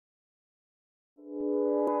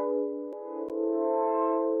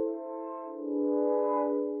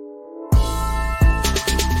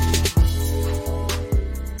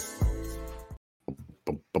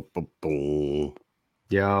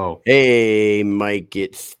Yo. Hey, Mike,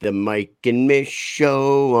 it's the Mike and Mish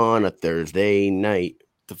show on a Thursday night.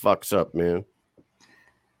 What the fuck's up, man?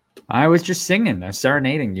 I was just singing,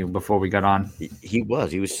 serenading you before we got on. He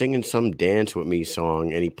was singing some Dance With Me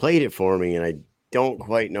song, and he played it for me, and I don't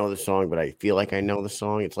quite know the song, but I feel like I know the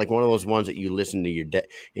song. It's like one of those ones that you listen to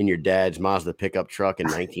in your dad's Mazda pickup truck in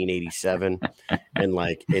 1987, and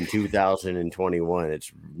like in 2021.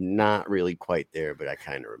 It's not really quite there, but I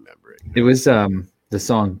kind of remember it. It was the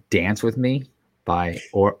song Dance With Me by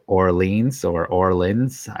Orleans or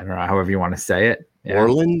Orleans. I don't know, however you want to say it. Yeah.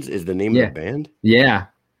 Orleans is the name of the band? Yeah.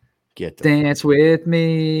 Get the Dance with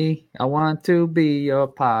me. I want to be your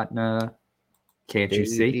partner. Can't you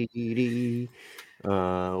see?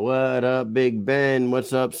 What up, Big Ben?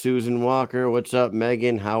 What's up, Susan Walker? What's up,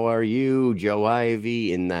 Megan? How are you? Joe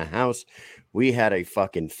Ivy in the house. We had a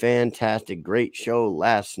fucking fantastic, great show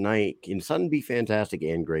last night. Can something be fantastic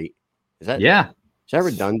and great? Is that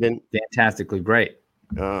redundant? Fantastically great.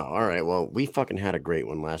 All right. Well, we fucking had a great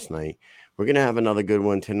one last night. We're going to have another good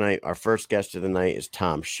one tonight. Our first guest of the night is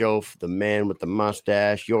Tom Shoaf, the man with the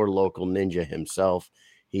mustache, your local ninja himself.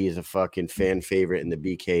 He is a fucking fan favorite in the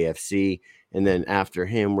BKFC. And then after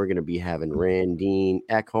him, we're going to be having Randine,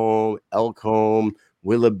 Ekholm, Elkholm,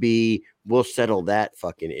 Willoughby. We'll settle that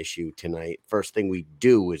fucking issue tonight. First thing we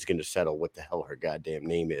do is going to settle what the hell her goddamn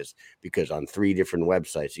name is, because on 3 different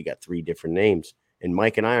websites, you got 3 different names. And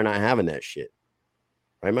Mike and I are not having that shit.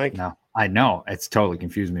 Right, Mike? No, I know. It's totally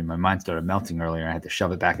confused me. My mind started melting earlier. I had to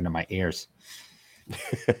shove it back into my ears.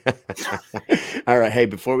 All right. Hey,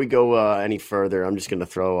 before we go any further, I'm just going to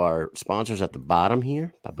throw our sponsors at the bottom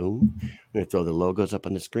here. Ba-boom. I'm going to throw the logos up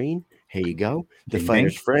on the screen. Here you go. The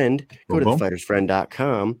Fighter's Friend. Go to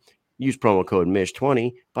thefightersfriend.com. Use promo code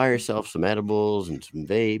MISH20. Buy yourself some edibles and some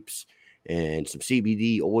vapes and some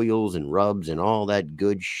CBD oils and rubs and all that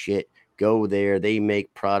good shit. Go there. They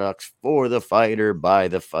make products for the fighter, by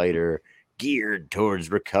the fighter, geared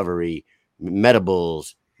towards recovery,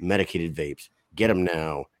 medibles, medicated vapes. Get them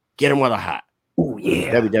now. Get them while they're hot. Oh,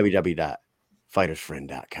 yeah.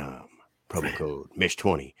 www.fightersfriend.com. Promo code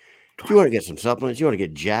MISH20. If you want to get some supplements, you want to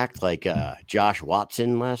get jacked like Josh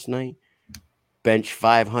Watson last night, bench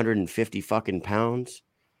 550 fucking pounds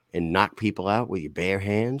and knock people out with your bare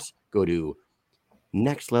hands, go to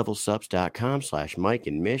nextlevelsubs.com/Mike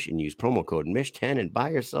and Mish and use promo code MISH10 and buy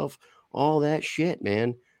yourself all that shit,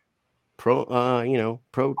 man.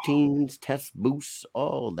 Proteins, test boosts,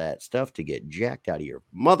 all that stuff to get jacked out of your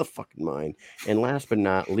motherfucking mind. And last but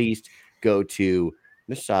not least, go to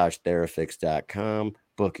massagetherapix.com,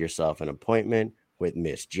 book yourself an appointment with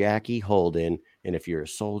Miss Jackie Holden. And if you're a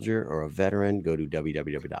soldier or a veteran, go to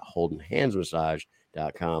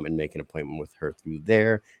www.holdenhandsmassage.com and make an appointment with her through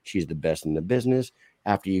there. She's the best in the business.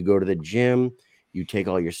 After you go to the gym, you take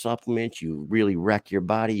all your supplements, you really wreck your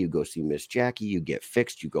body, you go see Miss Jackie, you get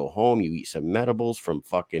fixed, you go home, you eat some medibles from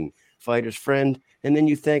fucking Fighter's Friend, and then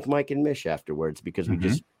you thank Mike and Mish afterwards because we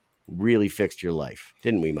just really fixed your life.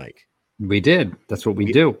 Didn't we, Mike? We did. That's what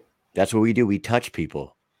we do. That's what we do. We touch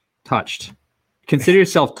people. Touched. Consider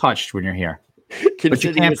yourself touched when you're here. But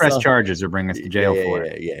you can't press charges or bring us to jail for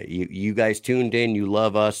it. Yeah. You guys tuned in. You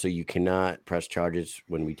love us, so you cannot press charges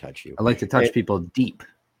when we touch you. I like to touch people deep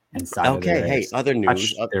inside of their ears. Other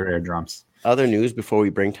news. Their eardrums. Other news before we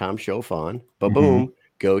bring Tom Shoaf on. Boom.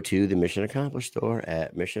 Go to the Mission Accomplished store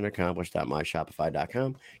at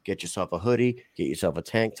missionaccomplished.myshopify.com. Get yourself a hoodie. Get yourself a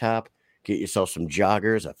tank top. Get yourself some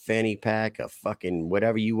joggers, a fanny pack, a fucking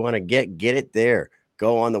whatever you want to get. Get it there.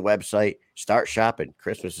 Go on the website. Start shopping.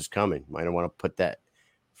 Christmas is coming. Might want to put that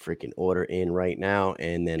freaking order in right now.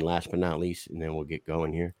 And then last but not least, and then we'll get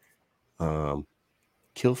going here.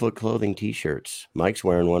 Killfoot Clothing t-shirts. Mike's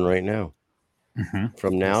wearing one right now.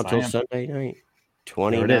 From now till Sunday night.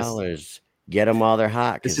 $20. Get them while they're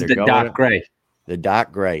hot. This is the dark gray. The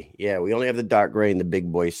dark gray. Yeah, we only have the dark gray in the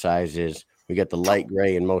big boy sizes. We got the light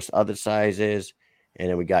gray in most other sizes. And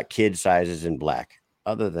then we got kid sizes in black.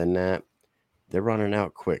 Other than that, they're running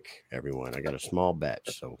out quick, everyone. I got a small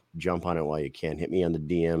batch, so jump on it while you can. Hit me on the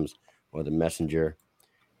DMs or the messenger.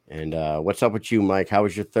 And what's up with you, Mike? How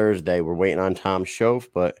was your Thursday? We're waiting on Tom Shoaf,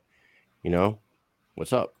 but,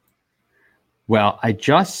 what's up? Well, I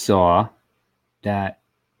just saw that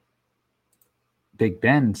Big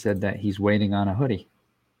Ben said that he's waiting on a hoodie.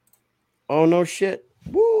 Oh, no shit.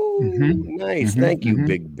 Woo! Nice. Thank you,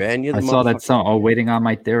 Big Ben. I saw that song. Oh, waiting on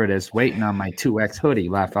my 2X hoodie.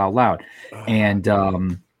 Laugh out loud. And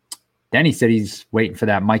then he said he's waiting for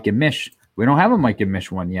that Mike and Mish. We don't have a Mike and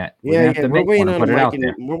Mish one yet. We're waiting on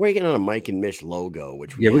a Mike and Mish logo,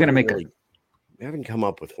 which we're gonna make. We haven't come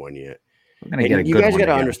up with one yet. We're gonna get a good one. You guys got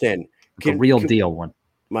to understand. A real deal one.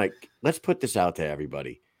 Mike, let's put this out to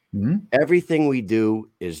everybody. Mm-hmm. Everything we do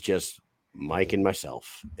is just Mike and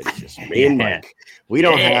myself. It's just me and Mike. We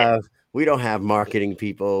don't have marketing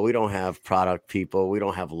people. We don't have product people. We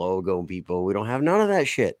don't have logo people. We don't have none of that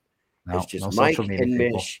shit. No, it's just no Mike social media and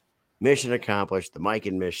people. Mish. Mission accomplished. The Mike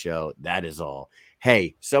and Mish show. That is all.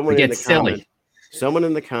 Hey, someone We in get the silly. comments. Someone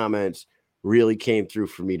in the comments really came through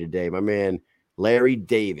for me today. My man Larry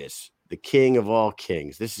Davis, the king of all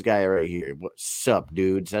kings. This is guy right here. What's up,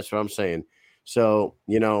 dudes? That's what I'm saying. So,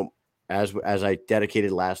 as I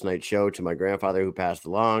dedicated last night's show to my grandfather who passed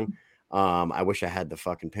along, I wish I had the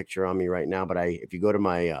fucking picture on me right now. But if you go to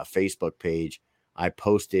my Facebook page, I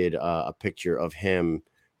posted a picture of him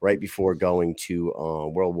right before going to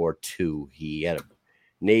World War II. He had a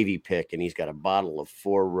Navy pick, and he's got a bottle of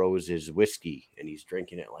Four Roses whiskey, and he's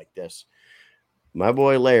drinking it like this. My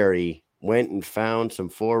boy Larry went and found some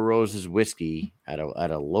Four Roses whiskey at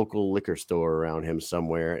a local liquor store around him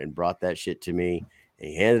somewhere and brought that shit to me. And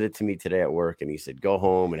he handed it to me today at work, and he said, go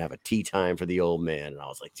home and have a tea time for the old man. And I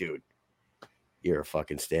was like, dude, you're a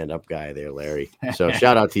fucking stand-up guy there, Larry. So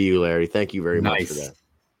shout out to you, Larry. Thank you very much for that.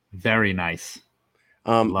 Very nice.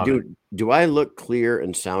 Dude, do I look clear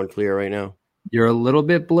and sound clear right now? You're a little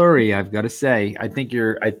bit blurry, I've got to say. I think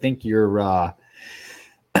your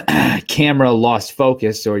camera lost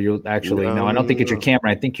focus, or you'll actually no, I don't think it's your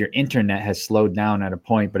camera. I think your internet has slowed down at a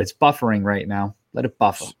point, but it's buffering right now. Let it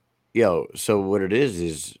buffer. Yo, so what it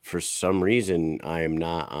is for some reason I am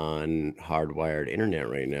not on hardwired internet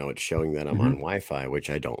right now. It's showing that I'm on Wi-Fi, which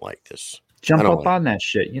I don't like this. Jump up on that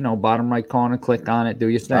shit. Bottom right corner, click on it, do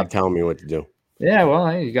your thing. Stop telling me what to do. Yeah, well,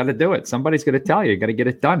 hey, you got to do it. Somebody's going to tell you. You got to get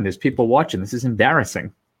it done. There's people watching. This is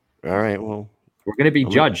embarrassing. All right, well. We're going to be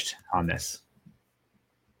judged on this.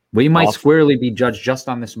 We might squarely be judged just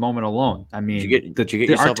on this moment alone. I mean,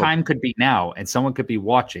 our time could be now, and someone could be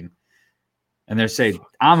watching, and they're saying,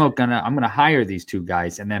 "I'm gonna hire these two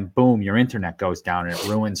guys," and then boom, your internet goes down, and it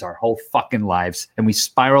ruins our whole fucking lives, and we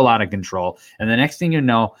spiral out of control. And the next thing you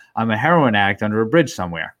know, I'm a heroin addict under a bridge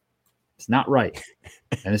somewhere. It's not right,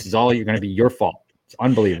 and this is all going to be your fault. It's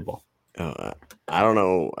unbelievable. I don't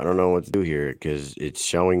know what to do here because it's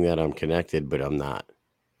showing that I'm connected, but I'm not.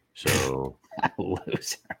 So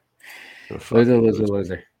loser.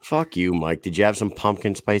 Fuck you, Mike. Did you have some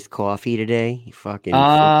pumpkin spice coffee today? You fucking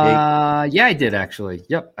yeah, I did actually.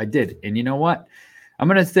 Yep, I did. And you know what? I'm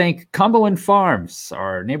gonna thank Cumberland Farms,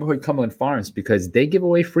 our neighborhood Cumberland Farms, because they give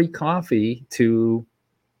away free coffee to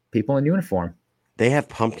people in uniform. They have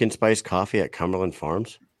pumpkin spice coffee at Cumberland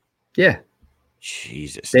Farms? Yeah.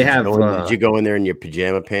 Jesus. They did you go in there in your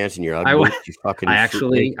pajama pants and your Ugg boots? I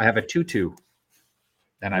have a tutu.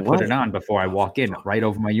 And I put it on before I walk in, right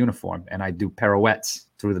over my uniform, and I do pirouettes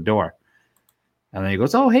through the door. And then he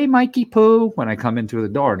goes, "Oh, hey, Mikey Poo," when I come in through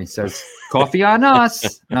the door, and he says, "Coffee on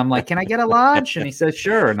us." And I'm like, "Can I get a large?" And he says,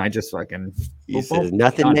 "Sure." And I just fucking. He says,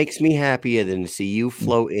 "Nothing makes me happier than to see you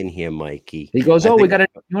float in here, Mikey." He goes, "Oh, we got a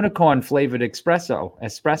unicorn flavored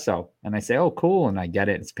espresso." And I say, "Oh, cool." And I get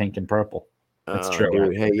it. It's pink and purple. That's true.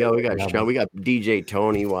 Dude. Hey, yo, we got Sean. We got DJ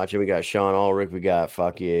Tony watching. We got Sean Ulrich. We got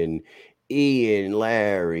fucking Ian,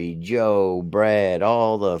 Larry, Joe, Brad,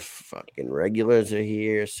 all the fucking regulars are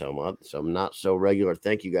here. Some not so regular.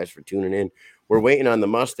 Thank you guys for tuning in. We're waiting on the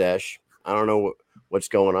mustache. I don't know what's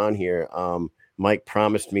going on here. Mike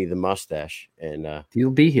promised me the mustache, and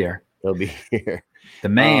he'll be here. He'll be here. The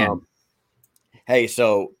man. Hey,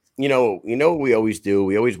 so you know what we always do?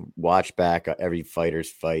 We always watch back every fighter's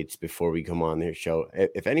fights before we come on their show.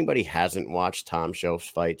 If anybody hasn't watched Tom Shoaf's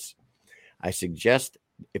fights, I suggest,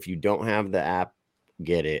 if you don't have the app,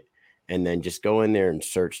 get it, and then just go in there and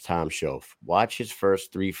search Tom Shoaf. Watch his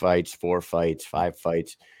first 3 fights, 4 fights, 5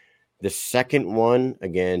 fights. The second one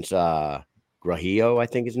against Grajio, I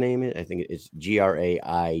think his name is. I think it's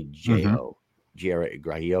Graijo.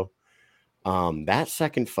 Grajio. That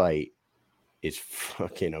second fight is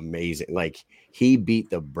fucking amazing. Like, he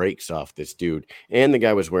beat the brakes off this dude, and the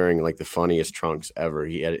guy was wearing like the funniest trunks ever.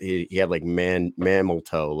 He had like mammal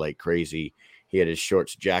toe like crazy. He had his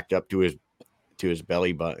shorts jacked up to his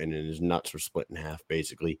belly button, and his nuts were split in half,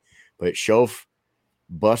 basically. But Shoaf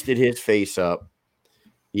busted his face up.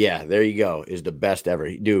 Yeah, there you go. Is the best ever.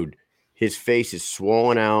 Dude, his face is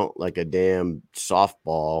swollen out like a damn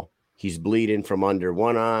softball. He's bleeding from under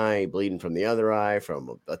one eye, bleeding from the other eye,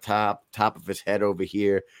 from the top of his head over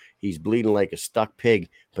here. He's bleeding like a stuck pig.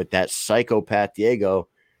 But that psychopath Diego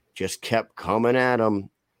just kept coming at him.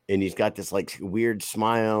 And he's got this like weird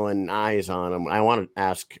smile and eyes on him. I want to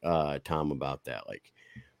ask Tom about that. Like,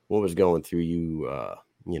 what was going through you,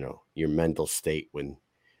 your mental state when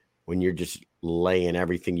you're just laying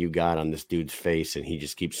everything you got on this dude's face, and he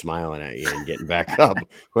just keeps smiling at you and getting back up.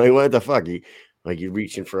 Like, what the fuck? You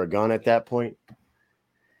reaching for a gun at that point?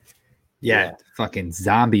 Yeah. Fucking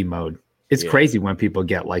zombie mode. It's crazy when people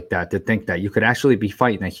get like that, to think that you could actually be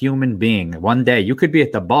fighting a human being. One day you could be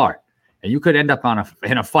at the bar and you could end up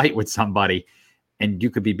in a fight with somebody, and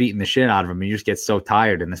you could be beating the shit out of them, and you just get so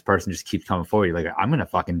tired, and this person just keeps coming forward. You're like, I'm going to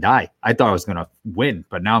fucking die. I thought I was going to win,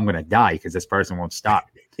 but now I'm going to die because this person won't stop.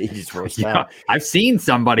 He just won't stop. I've seen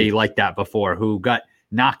somebody like that before who got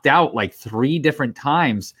knocked out like 3 different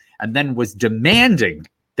times and then was demanding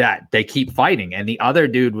that they keep fighting. And the other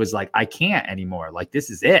dude was like, I can't anymore. Like,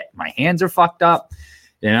 this is it. My hands are fucked up.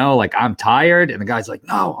 Like, I'm tired. And the guy's like,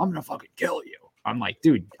 no, I'm going to fucking kill you. I'm like,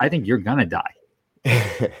 dude, I think you're going to die.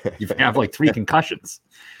 You have like 3 concussions.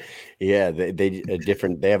 Yeah, they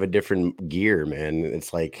have a different gear, man.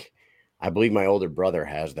 It's like, I believe my older brother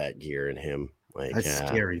has that gear in him. Like, that's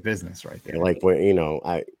scary business right there. Like, when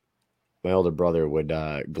my older brother would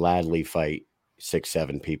gladly fight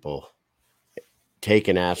 6-7 people, take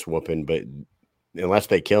an ass whooping, but unless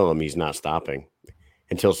they kill him, he's not stopping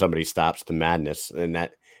until somebody stops the madness, and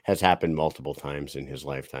that has happened multiple times in his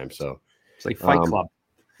lifetime. So it's like Fight Club.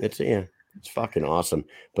 It's fucking awesome.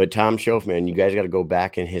 But Tom Shoaf, man, you guys got to go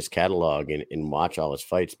back in his catalog and watch all his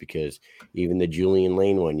fights, because even the Julian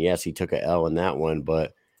Lane one, yes, he took a L in that one,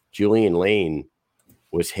 but Julian Lane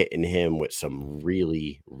was hitting him with some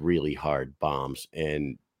really, really hard bombs,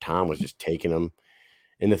 and Tom was just taking them.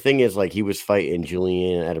 And the thing is, like, he was fighting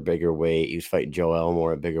Julian at a bigger weight. He was fighting Joe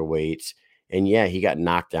Elmore at bigger weights. And yeah, he got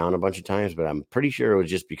knocked down a bunch of times, but I'm pretty sure it was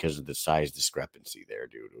just because of the size discrepancy there,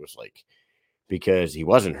 dude. It was like, because he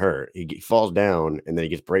wasn't hurt. He falls down and then he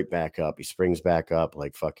gets right back up. He springs back up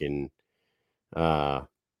like fucking,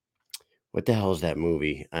 what the hell is that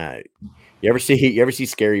movie? You ever see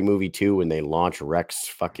Scary Movie 2 when they launch Rex?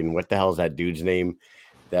 Fucking, what the hell is that dude's name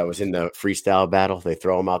that was in the freestyle battle? They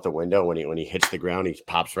throw him out the window. When he hits the ground, he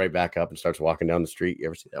pops right back up and starts walking down the street. You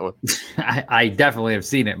ever see that one? I definitely have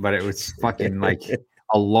seen it, but it was fucking like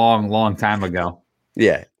a long, long time ago.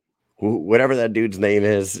 Yeah. Whatever that dude's name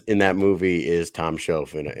is in that movie is Tom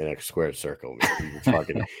Shoaf in a square circle.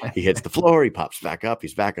 He hits the floor, he pops back up,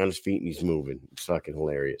 he's back on his feet, and he's moving. It's fucking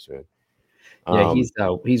hilarious, man. Yeah,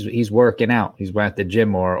 he's working out. He's at the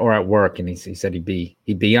gym or at work, and he said he'd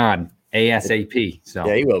be on ASAP. So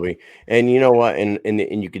yeah, he will be. And you know what? And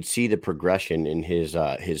you could see the progression in his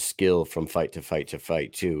skill from fight to fight to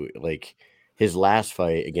fight too. Like his last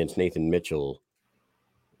fight against Nathan Mitchell,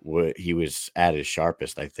 he was at his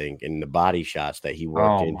sharpest, I think, and the body shots that he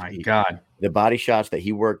worked into. Oh my God. The body shots that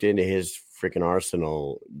he worked into his freaking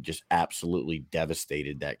arsenal just absolutely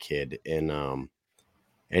devastated that kid. And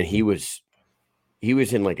he was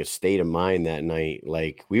in like a state of mind that night.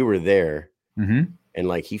 Like we were there and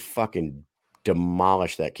like he fucking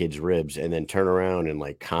demolished that kid's ribs and then turned around and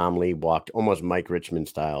like calmly walked, almost Mike Richmond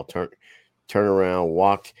style, turn around,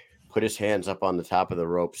 walked, put his hands up on the top of the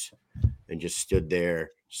ropes and just stood there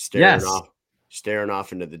staring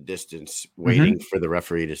off into the distance, waiting for the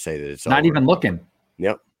referee to say that it's not over. Even looking.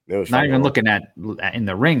 Yep. It was not even looking in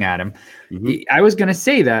the ring at him. I was going to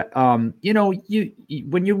say that, you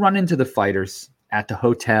when you run into the fighters at the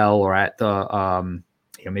hotel or at the,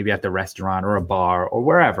 maybe at the restaurant or a bar or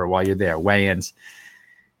wherever while you're there, weigh-ins,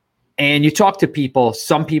 and you talk to people,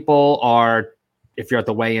 some people are, if you're at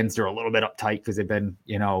the weigh-ins, they're a little bit uptight because they've been,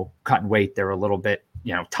 cutting weight. They're a little bit,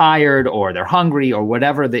 tired, or they're hungry, or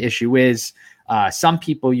whatever the issue is. Some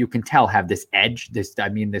people you can tell have this edge,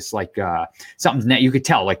 something that you could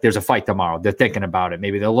tell, like there's a fight tomorrow. They're thinking about it.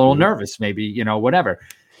 Maybe they're a little nervous, maybe, whatever.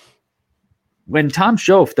 When Tom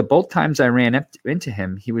Shoaf, the both times I ran into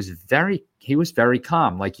him, he was very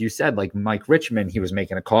calm. Like you said, like Mike Richmond, he was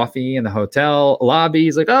making a coffee in the hotel lobby.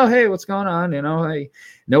 He's like, oh, hey, what's going on? Hey,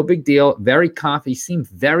 no big deal. Very confident. He seemed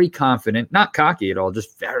very confident, not cocky at all,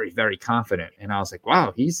 just very, very confident. And I was like,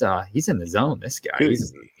 wow, he's in the zone. This guy.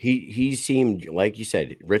 He seemed, like you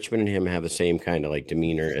said, Richmond and him have the same kind of like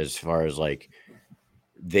demeanor as far as like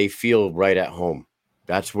they feel right at home.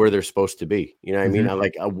 That's where they're supposed to be. You know what I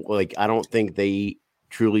mean? I don't think they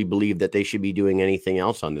truly believe that they should be doing anything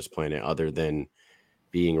else on this planet other than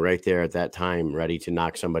being right there at that time, ready to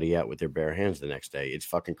knock somebody out with their bare hands the next day. It's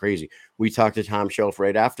fucking crazy. We talked to Tom Shoaf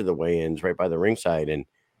right after the weigh-ins, right by the ringside, and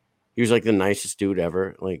he was like the nicest dude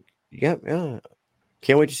ever. Like, yeah.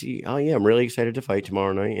 Can't wait to see. Oh yeah, I'm really excited to fight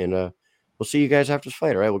tomorrow night, and we'll see you guys after the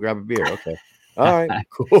fight. All right, we'll grab a beer. Okay. All right.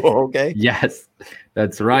 Cool. Okay. Yes,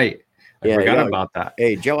 that's right. I forgot about that.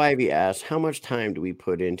 Hey, Joe Ivy asked, how much time do we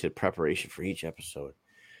put into preparation for each episode?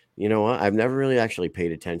 You know what? I've never really actually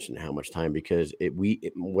paid attention to how much time, because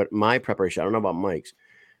what my preparation, I don't know about Mike's,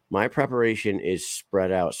 My preparation is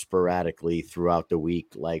spread out sporadically throughout the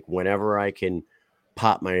week. Like whenever I can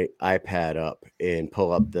pop my iPad up and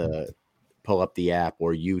pull up the app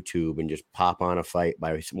or YouTube and just pop on a fight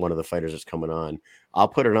by one of the fighters that's coming on, I'll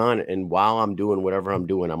put it on. And while I'm doing whatever I'm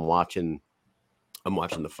doing, I'm watching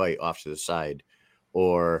the fight off to the side.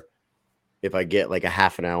 Or if I get like a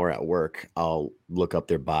half an hour at work, I'll look up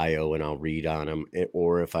their bio and I'll read on them.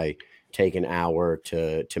 Or if I take an hour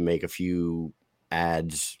to make a few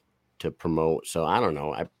ads to promote. So I don't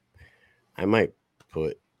know. I might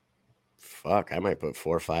put 4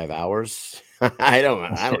 or 5 hours. I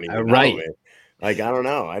don't even know. Right. Man. Like, I don't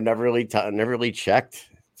know. I've never really checked,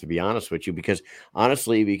 to be honest with you, because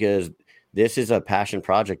this is a passion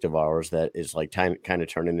project of ours that is like kind of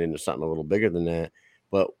turning into something a little bigger than that.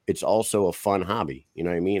 But it's also a fun hobby. You know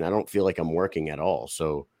what I mean? I don't feel like I'm working at all.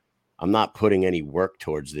 So I'm not putting any work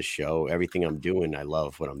towards this show. Everything I'm doing, I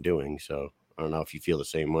love what I'm doing. So I don't know if you feel the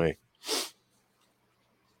same way.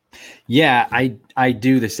 Yeah, I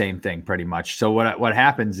do the same thing pretty much. So what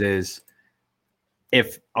happens is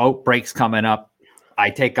if break's coming up, I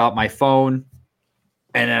take out my phone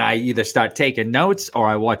and then I either start taking notes or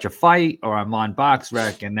I watch a fight or I'm on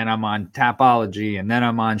BoxRec and then I'm on Tapology and then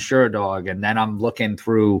I'm on SureDog and then I'm looking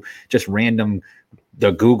through just random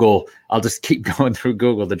the Google. I'll just keep going through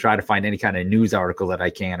Google to try to find any kind of news article that I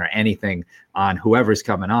can or anything on whoever's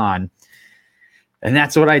coming on. And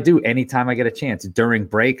that's what I do anytime I get a chance. During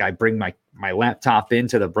break, I bring my laptop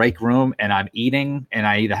into the break room and I'm eating and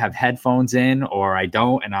I either have headphones in or I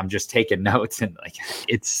don't. And I'm just taking notes and like,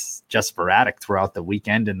 it's just sporadic throughout the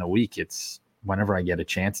weekend and the week. It's whenever I get a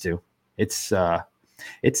chance to. It's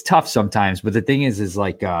tough sometimes. But the thing is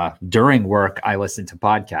like during work, I listen to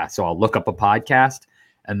podcasts. So I'll look up a podcast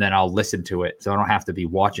and then I'll listen to it. So I don't have to be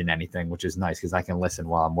watching anything, which is nice because I can listen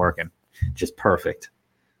while I'm working. Just perfect.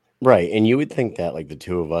 Right. And you would think that like the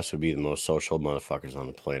two of us would be the most social motherfuckers on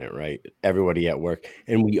the planet, right? Everybody at work.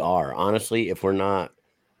 And we are. Honestly, if we're not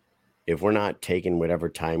taking whatever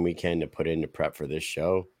time we can to put in to prep for this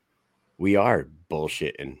show, we are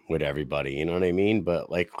bullshitting with everybody. You know what I mean?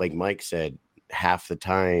 But like Mike said, half the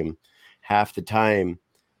time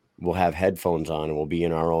we'll have headphones on and we'll be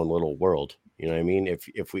in our own little world. You know what I mean?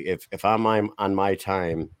 If I'm on my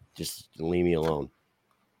time, just leave me alone.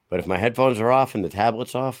 But if my headphones are off and the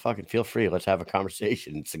tablet's off, fucking feel free. Let's have a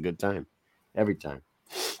conversation. It's a good time. Every time.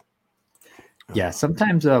 Yeah,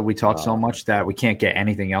 sometimes we talk so much that we can't get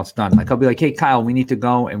anything else done. Like I'll be like, hey, Kyle, we need to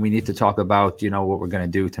go and we need to talk about, what we're going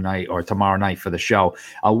to do tonight or tomorrow night for the show.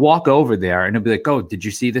 I'll walk over there and it'll be like, oh, did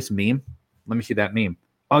you see this meme? Let me see that meme.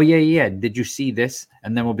 Oh, yeah. Did you see this?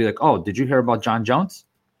 And then we'll be like, oh, did you hear about John Jones?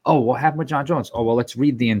 Oh, what happened with John Jones? Oh, well, let's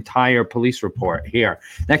read the entire police report here.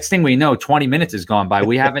 Next thing we know, 20 minutes has gone by.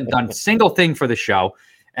 We haven't done a single thing for the show.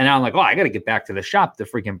 And I'm like, oh, I got to get back to the shop. The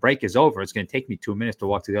freaking break is over. It's going to take me 2 minutes to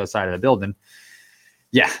walk to the other side of the building.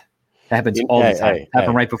 Yeah, that happens all the time.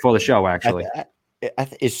 Happened right before the show, actually.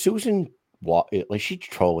 Is Susan, like, she's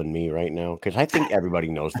trolling me right now? Because I think everybody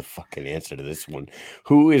knows the fucking answer to this one.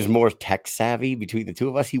 Who is more tech savvy between the two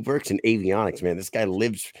of us? He works in avionics, man. This guy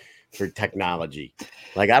lives for technology.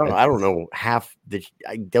 Like, I don't know I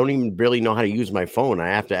don't even really know how to use my phone. I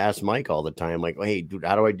have to ask Mike all the time, like, oh, hey, dude,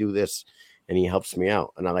 how do I do this? And he helps me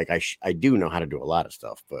out. And I do know how to do a lot of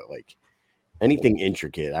stuff, but like anything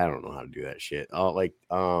intricate, I don't know how to do that shit. Like,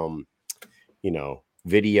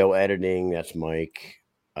 video editing, that's Mike.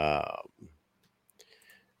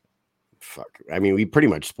 Fuck. I mean, we pretty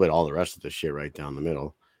much split all the rest of the shit right down the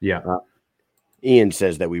middle. Yeah. Ian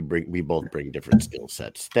says that we both bring different skill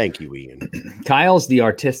sets. Thank you, Ian. Kyle's the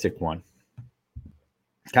artistic one.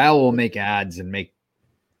 Kyle will make ads and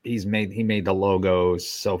he made the logos.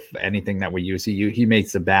 So anything that we use, he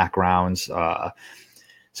makes the backgrounds.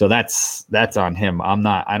 So that's on him.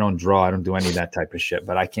 I don't draw. I don't do any of that type of shit,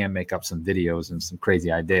 but I can make up some videos and some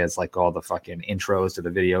crazy ideas, like all the fucking intros to the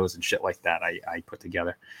videos and shit like that I put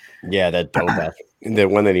together. Yeah, that dope. The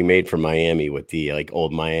one that he made for Miami with the like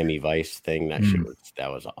old Miami Vice thing. That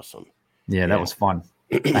was awesome. Yeah, that was fun.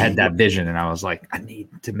 I had that vision and I was like, I need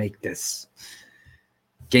to make this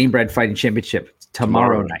Gamebred Fighting Championship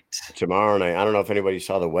tomorrow night. Tomorrow night. I don't know if anybody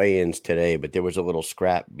saw the weigh-ins today, but there was a little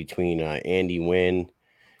scrap between Andy Wynn,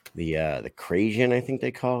 the Crazian, I think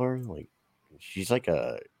they call her. Like, she's like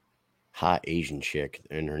a hot Asian chick,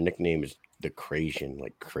 and her nickname is the Crazian,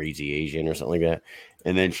 like Crazy Asian or something like that.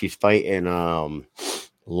 And then she's fighting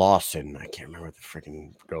Lawson. I can't remember what the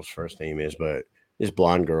freaking girl's first name is, but this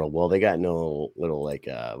blonde girl. Well, they got no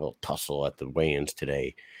little tussle at the weigh-ins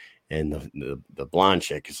today, and the blonde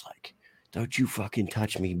chick is like, "Don't you fucking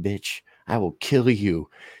touch me, bitch! I will kill you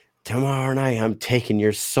tomorrow night. I'm taking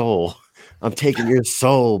your soul." I'm taking your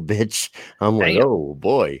soul, bitch. I'm like, oh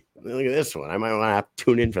boy, look at this one. I might want to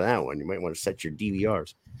tune in for that one. You might want to set your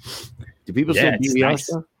DVRs. Do people still DVR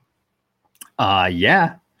stuff?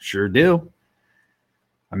 Yeah, sure do.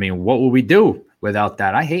 I mean, what would we do without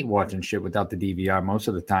that? I hate watching shit without the DVR most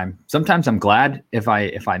of the time. Sometimes I'm glad if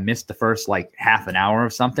I miss the first like half an hour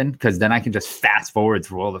of something, because then I can just fast forward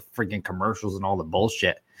through all the freaking commercials and all the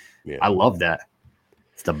bullshit. Yeah. I love that.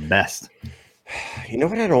 It's the best. You know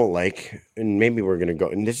what I don't like? And maybe we're going to go,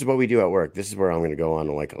 and this is what we do at work. This is where I'm going to go on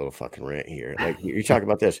like a little fucking rant here. Like you talk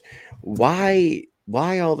about this. Why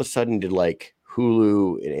all of a sudden did like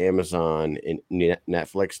Hulu and Amazon and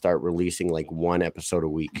Netflix start releasing like one episode a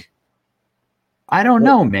week? I don't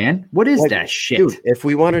know, man. What is that shit? Dude, if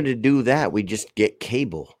we wanted to do that, we just get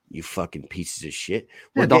cable, you fucking pieces of shit.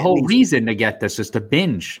 Yeah, the whole reason to get this is to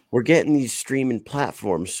binge. We're getting these streaming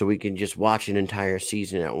platforms so we can just watch an entire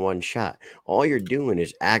season at one shot. All you're doing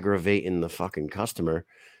is aggravating the fucking customer.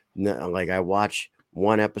 Like I watch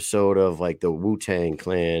one episode of like the Wu-Tang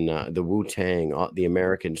Clan, the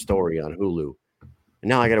American Story on Hulu. And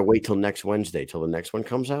now I got to wait till next Wednesday till the next one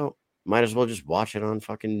comes out. Might as well just watch it on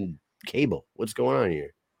fucking cable. What's going on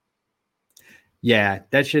here? Yeah,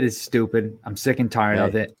 that shit is stupid. I'm sick and tired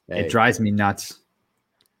of it. It drives me nuts.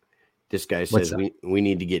 This guy says we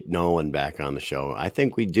need to get Nolan back on the show. I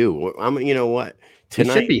think we do. You know what?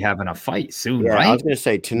 Tonight, he should be having a fight soon, right? I was going to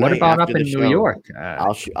say tonight. What about up in New York?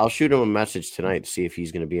 I'll shoot him a message tonight to see if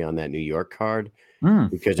he's going to be on that New York card.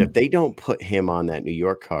 Because if they don't put him on that New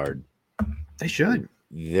York card, they should.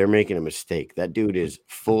 They're making a mistake. That dude is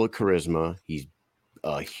full of charisma. He's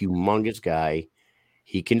a humongous guy.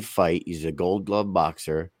 He can fight. He's a Gold Glove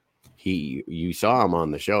boxer. You saw him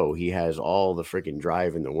on the show. He has all the freaking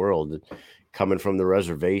drive in the world, coming from the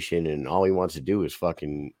reservation, and all he wants to do is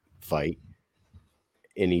fucking fight.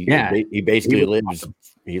 And he basically lives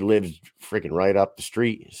freaking right up the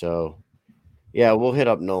street. So yeah, we'll hit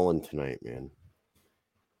up Nolan tonight, man.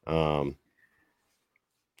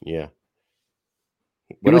 Yeah.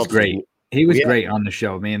 It was great. He was great on the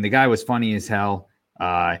show, man. The guy was funny as hell.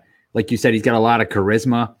 Like you said, he's got a lot of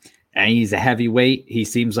charisma, and he's a heavyweight. He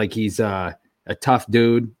seems like he's a tough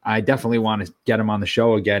dude. I definitely want to get him on the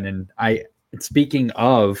show again. And speaking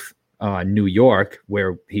of New York,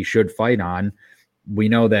 where he should fight on, we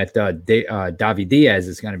know that David Diaz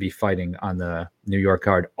is going to be fighting on the New York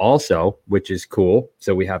card also, which is cool.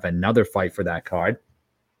 So we have another fight for that card.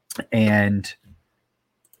 And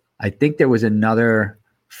I think there was another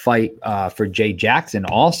fight for Jay Jackson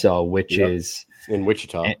also, which is in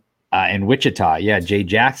Wichita. In Wichita, yeah, Jay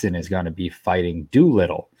Jackson is going to be fighting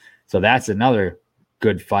Doolittle. So that's another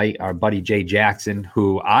good fight. Our buddy Jay Jackson,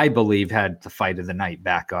 who I believe had the fight of the night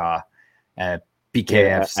back at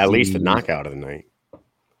BKFC. At least the knockout of the night.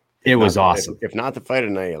 It was awesome. If not the fight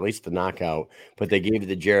of the night, at least the knockout. But they gave it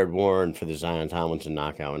to Jared Warren for the Zion Tomlinson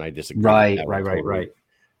knockout, and I disagree. Right.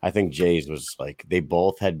 I think Jay's was like they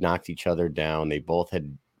both had knocked each other down. They both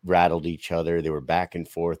had rattled each other. They were back and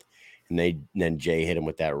forth. And then Jay hit him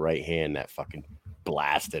with that right hand that fucking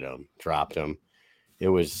blasted him, dropped him. It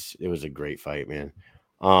was a great fight, man.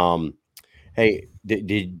 Hey,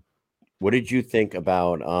 what did you think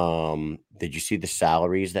about? Did you see the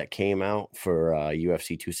salaries that came out for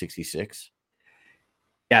UFC 266?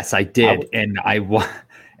 Yes, I did, and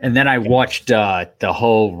then I watched the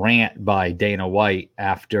whole rant by Dana White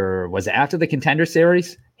after the Contender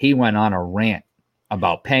Series. He went on a rant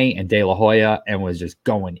about pay and De La Hoya and was just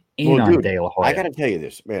going in on De La Hoya. I got to tell you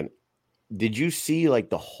this, man. Did you see like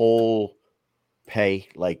the whole pay,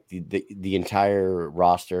 like the entire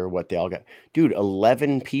roster, what they all got? Dude,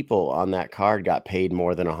 11 people on that card got paid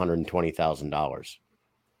more than $120,000.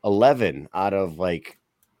 11 out of like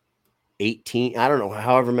 18. I don't know,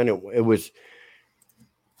 however many it was.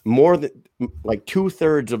 More than like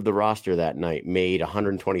 2/3 of the roster that night made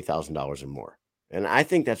 $120,000 or more. And I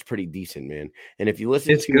think that's pretty decent, man. And if you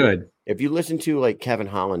listen if you listen to like Kevin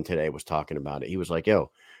Holland today was talking about it, he was like,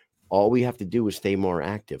 yo, all we have to do is stay more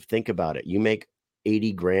active. Think about it. You make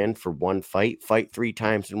 80 grand for one fight 3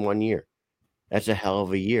 times in 1 year. That's a hell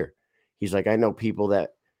of a year. He's like, I know people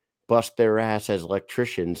that bust their ass as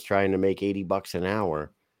electricians trying to make $80 an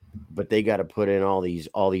hour, but they got to put in all these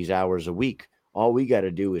hours a week. All we got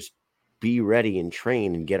to do is be ready and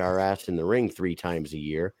train and get our ass in the ring 3 times a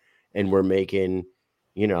year. And we're making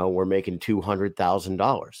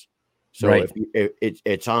 $200,000. So right. If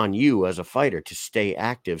it's on you as a fighter to stay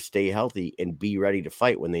active, stay healthy, and be ready to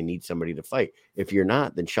fight when they need somebody to fight. If you're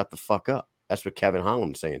not, then shut the fuck up. That's what Kevin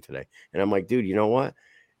Holland's saying today. And I'm like, dude, you know what?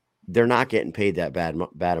 They're not getting paid that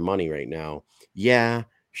bad of money right now. Yeah,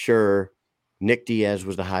 sure. Nick Diaz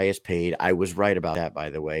was the highest paid. I was right about that, by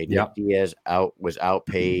the way. Yep. Nick Diaz was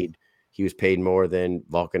outpaid. He was paid more than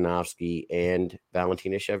Volkanovski and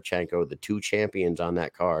Valentina Shevchenko, the two champions on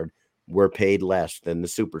that card, were paid less than the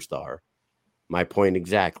superstar. My point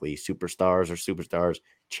exactly. Superstars are superstars.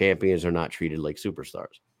 Champions are not treated like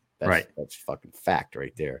superstars. That's fucking fact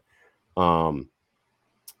right there.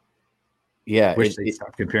 Yeah. Wish they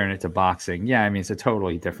stopped comparing it to boxing. Yeah, I mean, it's a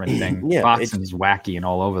totally different thing. Yeah, boxing is wacky and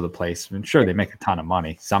all over the place. I'm sure they make a ton of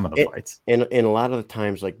money, some of the fights. And a lot of the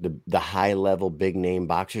times, like the high-level, big-name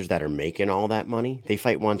boxers that are making all that money, they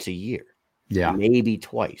fight once a year. Yeah. Maybe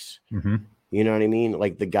twice. Mm-hmm. You know what I mean?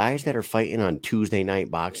 Like the guys that are fighting on Tuesday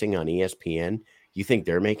Night Boxing on ESPN, you think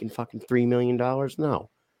they're making fucking $3 million? No.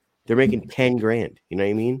 They're making 10 grand. You know what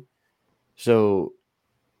I mean? So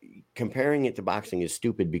comparing it to boxing is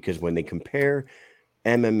stupid because when they compare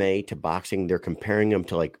MMA to boxing, they're comparing them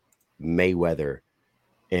to like Mayweather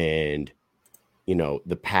and, you know,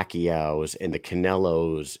 the Pacquiaos and the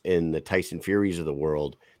Canelos and the Tyson Furies of the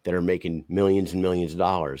world that are making millions and millions of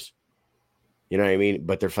dollars. You know what I mean?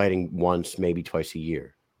 But they're fighting once, maybe twice a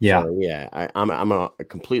year. Yeah. So, yeah, I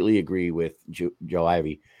completely agree with Joe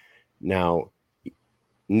Ivy. Now,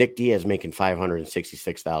 Nick Diaz making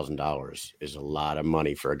 $566,000 is a lot of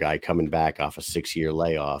money for a guy coming back off a 6-year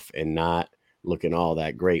layoff and not looking all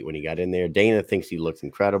that great when he got in there. Dana thinks he looks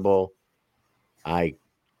incredible. I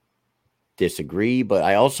disagree, but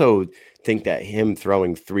I also think that him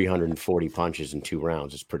throwing 340 punches in 2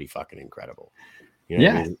 rounds is pretty fucking incredible. You know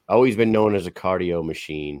what I mean? Always been known as a cardio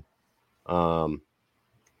machine.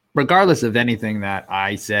 Regardless of anything that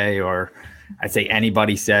I say or I say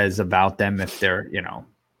anybody says about them, if they're, you know,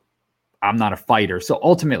 I'm not a fighter. So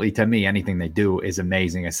ultimately, to me, anything they do is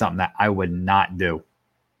amazing. It's something that I would not do.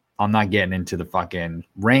 I'm not getting into the fucking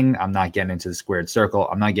ring. I'm not getting into the squared circle.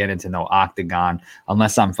 I'm not getting into no octagon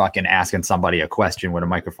unless I'm fucking asking somebody a question with a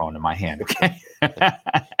microphone in my hand. Okay.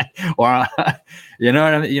 Or, you know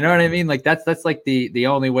what I mean? Like that's like the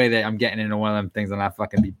only way that I'm getting into one of them things.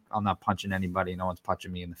 I'm not punching anybody. No one's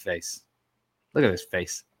punching me in the face. Look at this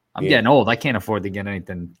face. I'm getting old. I can't afford to get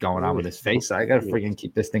anything going on with this face. I got to freaking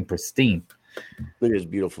keep this thing pristine. Look at his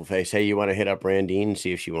beautiful face. Hey, you want to hit up Randine and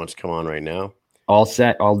see if she wants to come on right now? All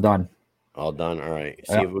set. All done. All done. All right.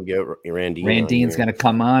 See if we get Randine. Randine's going to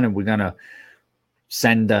come on, and we're going to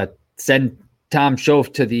send Tom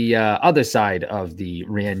Shoaf to the other side of the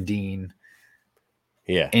Randine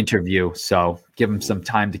interview. So give him some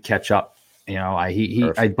time to catch up. You know,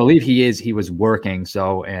 I believe he was working.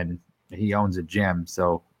 So, and he owns a gym.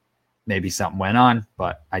 So maybe something went on,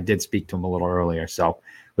 but I did speak to him a little earlier. So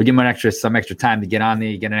we'll give him some extra time to get on there.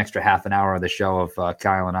 You get an extra half an hour of the show of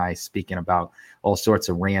Kyle and I speaking about all sorts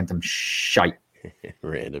of random shite.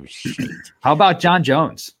 Random shit. How about Jon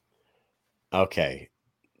Jones? Okay.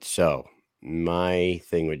 So my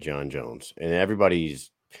thing with Jon Jones, and everybody's,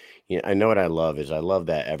 you know, I know what I love is I love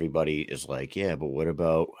that everybody is like, yeah, but what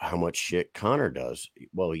about how much shit Conor does?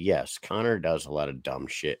 Well, yes, Conor does a lot of dumb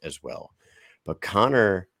shit as well, but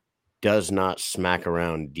Conor does not smack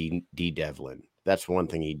around D. Devlin. That's one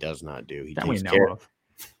thing he does not do. He takes care of.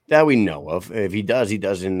 That we know of. If he does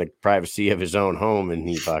in the privacy of his own home, and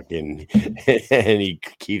he fucking and he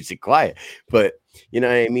keeps it quiet. But you know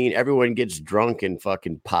what I mean? Everyone gets drunk and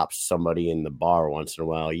fucking pops somebody in the bar once in a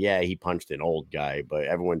while. Yeah, he punched an old guy, but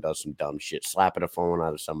everyone does some dumb shit. Slapping a phone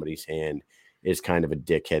out of somebody's hand is kind of a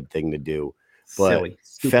dickhead thing to do. But silly,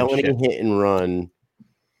 felony hit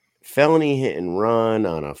and run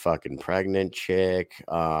on a fucking pregnant chick.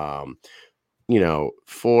 You know,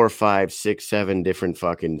 4, 5, 6, 7 different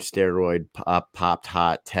fucking steroid popped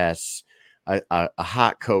hot tests, a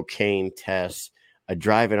hot cocaine test, a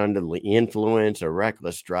driving under the influence, a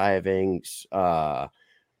reckless driving, firing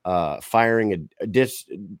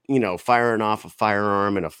firing off a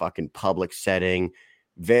firearm in a fucking public setting,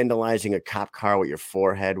 vandalizing a cop car with your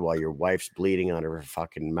forehead while your wife's bleeding out of her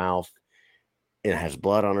fucking mouth and has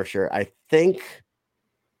blood on her shirt. I think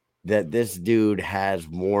that this dude has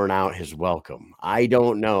worn out his welcome. I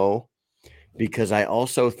don't know, because I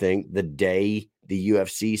also think the day the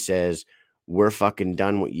UFC says, we're fucking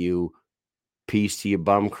done with you, peace to your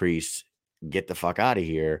bum crease, get the fuck out of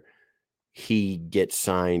here, he gets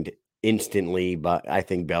signed instantly. But I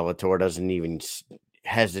think Bellator doesn't even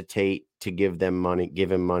hesitate to give him money.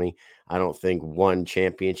 I don't think One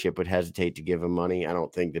Championship would hesitate to give him money. I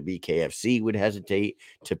don't think the BKFC would hesitate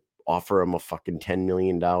to offer him a fucking $10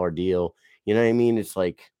 million deal. You know what I mean? It's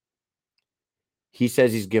like, he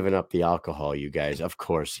says he's giving up the alcohol, you guys. Of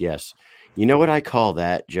course, yes. You know what I call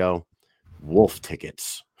that, Joe? Wolf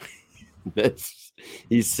tickets.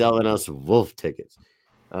 He's selling us wolf tickets.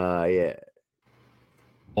 Yeah.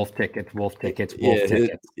 Wolf tickets.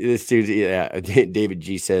 This dude, David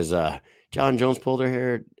G says, John Jones pulled her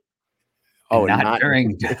hair. Oh, not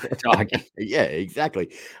during talking. Yeah,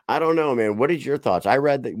 exactly. I don't know, man. What is your thoughts? I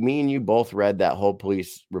read that me and you both read that whole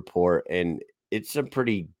police report, and it's some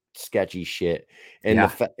pretty sketchy shit. And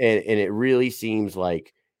and it really seems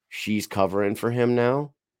like she's covering for him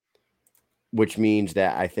now, which means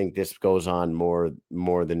that I think this goes on more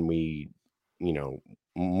than we,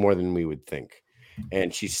 more than we would think.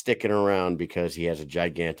 And she's sticking around because he has a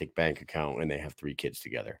gigantic bank account and they have 3 kids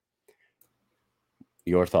together.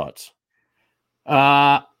 Your thoughts?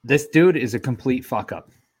 This dude is a complete fuck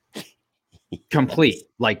up. Complete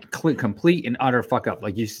and utter fuck up.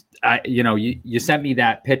 Like you sent me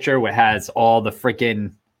that picture where it has all the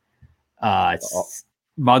freaking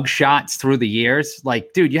mug shots through the years.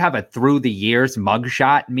 Like, dude, you have a through the years mug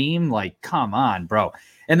shot meme. Like, come on, bro.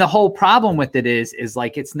 And the whole problem with it is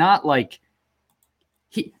like, it's not like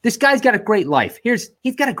this guy's got a great life. He's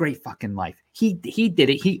got a great fucking life. He did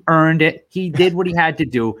it. He earned it. He did what he had to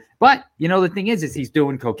do. But the thing is he's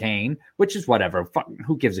doing cocaine, which is whatever.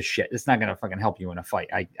 Who gives a shit? It's not going to fucking help you in a fight.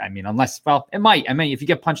 I mean, unless, well, it might. I mean, if you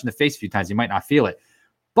get punched in the face a few times, you might not feel it.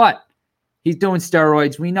 But he's doing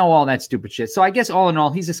steroids. We know all that stupid shit. So I guess all in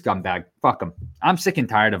all, he's a scumbag. Fuck him. I'm sick and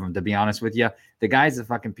tired of him, to be honest with you. The guy's a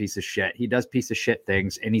fucking piece of shit. He does piece of shit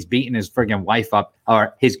things, and he's beating his friggin' wife up,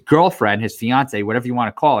 or his girlfriend, his fiance, whatever you want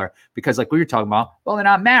to call her, because like we were talking about, well, they're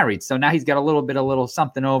not married. So now he's got a little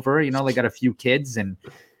something over her. They got a few kids, and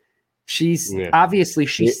she's obviously,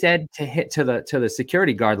 she said to the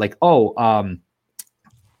security guard, like, no,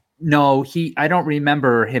 I don't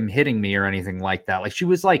remember him hitting me or anything like that. Like, she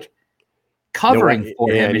was like covering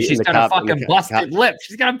for him, and she's got a fucking busted lip.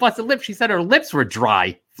 She's got a busted lip. She said her lips were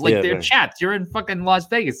dry. Like, they're chapped. You're in fucking Las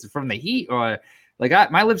Vegas from the heat, or like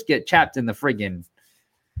my lips get chapped in the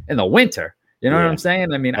winter. You know what I'm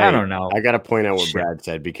saying? I mean, I don't know. I got to point out what Brad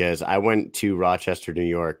said, because I went to Rochester, New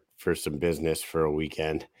York for some business for a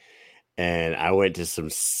weekend, and I went to some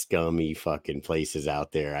scummy fucking places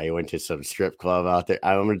out there. I went to some strip club out there.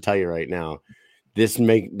 I'm going to tell you right now, this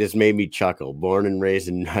made me chuckle. Born and raised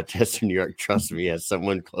in Rochester, New York. Trust me, as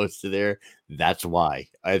someone close to there, that's why.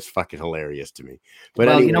 It's fucking hilarious to me. But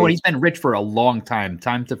well, you know what? He's been rich for a long time.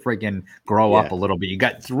 Time to friggin' grow up a little bit. You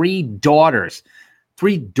got 3 daughters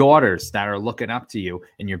that are looking up to you,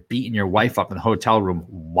 and you're beating your wife up in the hotel room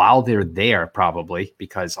while they're there, probably,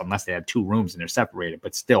 because unless they have 2 rooms and they're separated.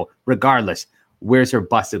 But still, regardless, where's her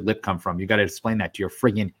busted lip come from? You got to explain that to your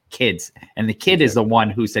friggin' kids. And the kid is the one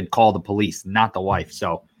who said call the police, not the wife.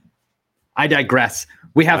 So I digress.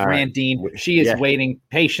 We have Randine. She is waiting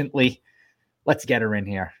patiently. Let's get her in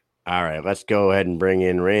here. All right, let's go ahead and bring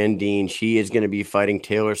in Randine. She is going to be fighting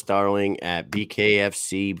Taylor Starling at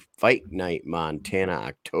BKFC Fight Night, Montana,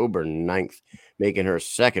 October 9th, making her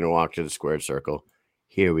second walk to the squared circle.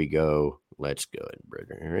 Here we go. Let's go and bring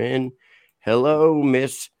her in. Hello,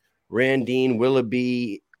 Miss Randine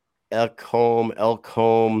Willoughby Elcombe.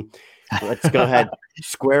 Let's go ahead.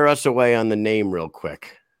 Square us away on the name real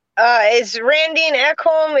quick. It's Randine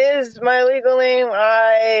Elcombe is my legal name.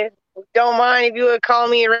 I don't mind if you would call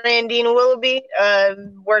me Randine Willoughby.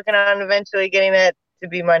 Working on eventually getting that to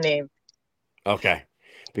be my name. Okay.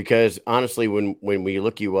 Because honestly, when we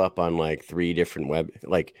look you up on like 3 different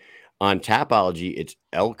on Tapology, it's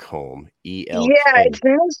Elcombe, E-L. Yeah, it's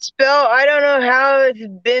misspelled. I don't know how it's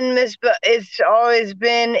been misspelled. It's always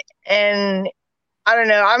been, and I don't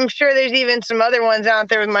know. I'm sure there's even some other ones out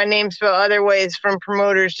there with my name spelled other ways from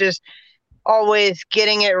promoters just always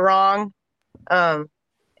getting it wrong.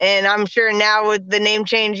 And I'm sure now with the name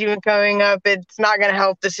change even coming up, it's not going to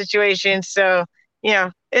help the situation. So,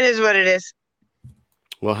 it is what it is.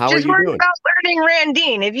 Well, how are you doing? Just worry about learning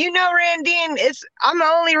Randine. If you know Randine, I'm the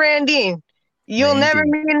only Randine. You'll never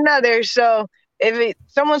meet another. So if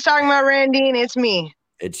someone's talking about Randine, it's me.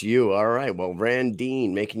 It's you. All right. Well,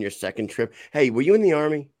 Randine, making your second trip. Hey, were you in the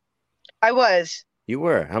Army? I was. You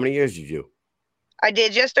were. How many years did you do? I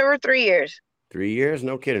did just over 3 years. 3 years?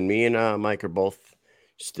 No kidding. Me and Mike are both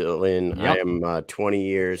still in. Yep. I am 20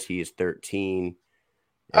 years. He is 13.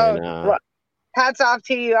 And, well, hats off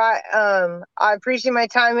to you. I appreciate my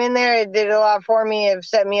time in there. It did a lot for me. It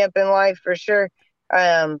set me up in life for sure.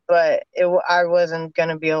 But I wasn't going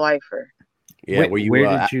to be a lifer. Yeah. Were you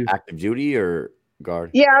active duty or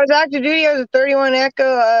guard? Yeah, I was active duty. I was a 31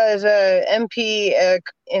 Echo as a MP,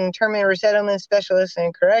 internment resettlement specialist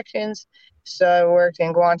in corrections. So I worked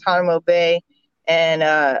in Guantanamo Bay and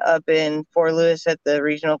up in Fort Lewis at the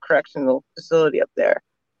regional correctional facility up there.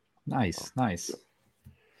 Nice.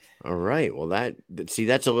 All right. Well, that's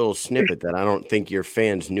a little snippet that I don't think your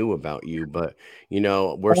fans knew about you, but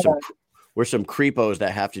we're we're some creepos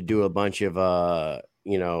that have to do a bunch of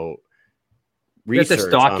you have to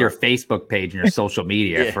stalk your Facebook page and your social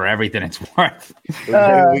media for everything it's worth.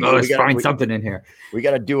 Let's find something in here. We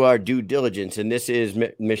got to do our due diligence. And this is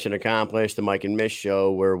Mission Accomplished, the Mike and Mish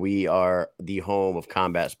show, where we are the home of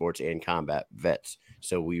combat sports and combat vets.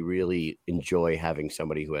 So we really enjoy having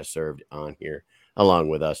somebody who has served on here along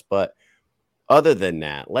with us. But other than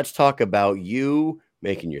that, let's talk about you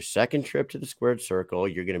making your second trip to the Squared Circle.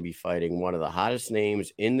 You're going to be fighting one of the hottest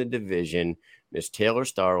names in the division, Miss Taylor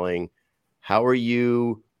Starling. How are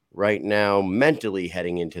you right now mentally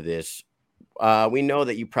heading into this? We know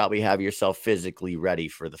that you probably have yourself physically ready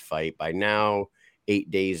for the fight. By now, 8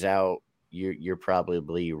 days out, you're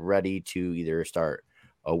probably ready to either start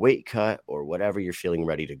a weight cut or whatever you're feeling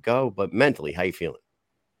ready to go. But mentally, how you feeling?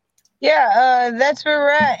 Yeah, that's where we're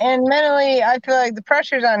at. And mentally, I feel like the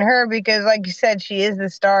pressure's on her because, like you said, she is the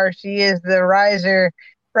star. She is the riser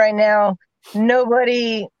right now.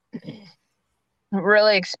 Nobody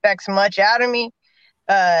really expects much out of me.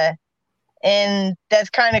 And that's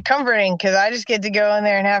kind of comforting because I just get to go in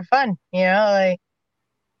there and have fun,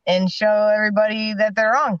 and show everybody that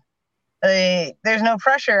they're wrong. There's no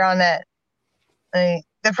pressure on that.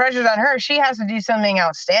 The pressure's on her. She has to do something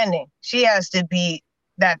outstanding. She has to beat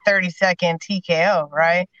that 30-second TKO,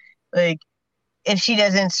 right? If she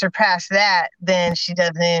doesn't surpass that, then she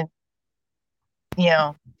doesn't,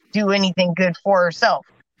 do anything good for herself.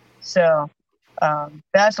 So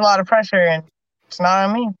that's a lot of pressure, and it's not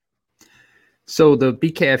on me. So the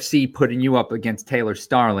BKFC putting you up against Taylor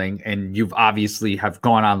Starling, and you've obviously have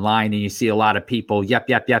gone online and you see a lot of people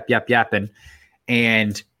yapping,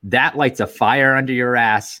 and that lights a fire under your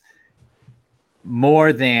ass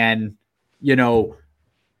more than,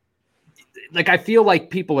 I feel like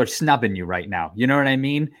people are snubbing you right now. You know what I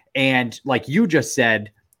mean? And like you just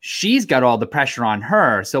said, she's got all the pressure on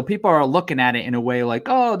her. So people are looking at it in a way like,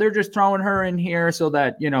 oh, they're just throwing her in here so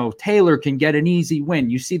that, Taylor can get an easy win.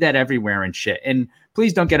 You see that everywhere and shit. And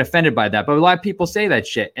please don't get offended by that. But a lot of people say that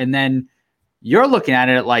shit. And then you're looking at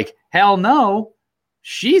it like, hell no,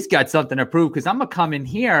 she's got something to prove because I'm going to come in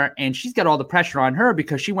here and she's got all the pressure on her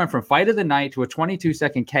because she went from fight of the night to a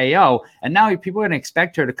 22-second KO. And now people are going to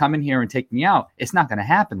expect her to come in here and take me out. It's not going to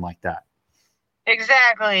happen like that.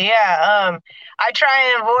 Exactly. Yeah. I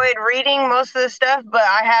try and avoid reading most of the stuff, but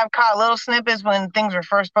I have caught little snippets when things were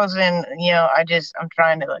first posted, and I'm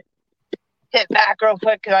trying to hit back real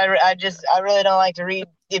quick because I really don't like to read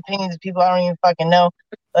the opinions of people I don't even fucking know.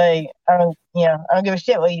 I don't give a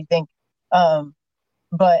shit what you think.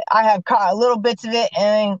 But I have caught little bits of it,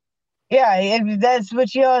 and yeah, if that's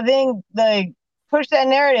what you all think, push that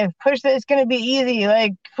narrative, push that it's gonna be easy,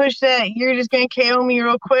 push that you're just gonna KO me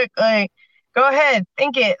real quick, go ahead,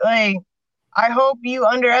 think it. I hope you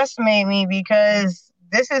underestimate me because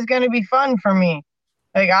this is going to be fun for me.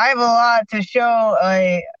 I have a lot to show.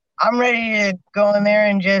 I'm ready to go in there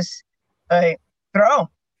and just throw.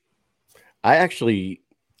 I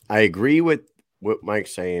agree with what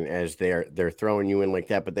Mike's saying as they're throwing you in like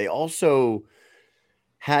that, but they also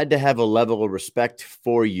had to have a level of respect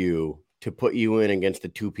for you to put you in against the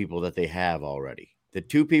two people that they have already. The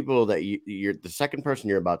two people that you're the second person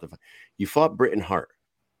you're about to fight. You fought Britain Hart,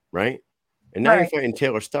 right? And now you're fighting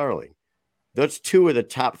Taylor Starling. That's two of the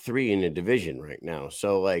top three in the division right now.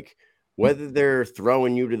 So, whether they're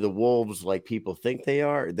throwing you to the wolves like people think they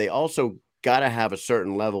are, they also got to have a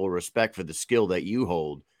certain level of respect for the skill that you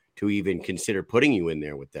hold to even consider putting you in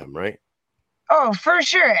there with them, right? Oh, for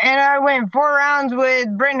sure. And I went 4 rounds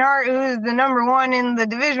with Britain Hart, who's the number 1 in the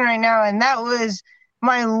division right now, and that was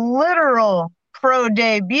my literal pro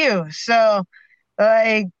debut. So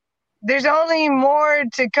there's only more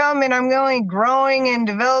to come, and I'm only growing and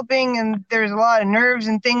developing, and there's a lot of nerves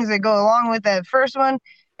and things that go along with that first one,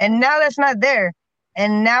 and now that's not there,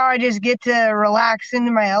 and now I just get to relax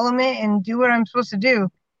into my element and do what I'm supposed to do.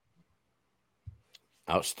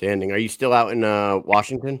 Outstanding. Are you still out in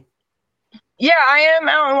Washington? Yeah, I am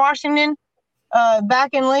out in Washington, back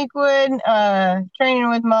in Lakewood, training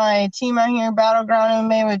with my team out here, Battleground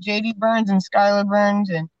MMA, with JD Burns and Skylar Burns,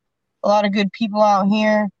 and a lot of good people out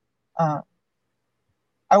here.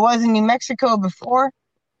 I was in New Mexico before,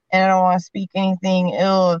 and I don't want to speak anything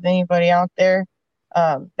ill of anybody out there.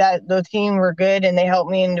 The team were good, and they helped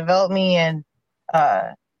me and developed me, and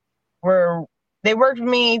they worked with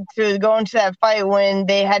me to go into that fight when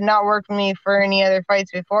they had not worked with me for any other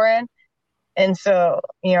fights beforehand. And so,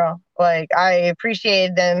 I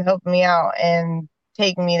appreciated them helping me out and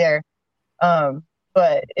taking me there.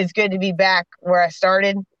 But it's good to be back where I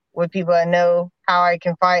started with people that know how I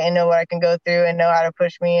can fight and know what I can go through and know how to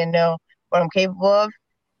push me and know what I'm capable of.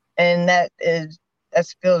 And that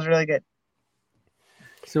feels really good.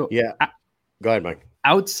 So yeah, go ahead, Mike.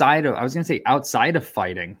 Outside of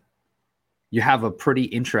fighting, you have a pretty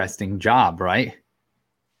interesting job, right?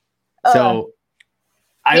 So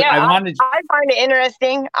I find it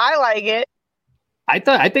interesting. I like it.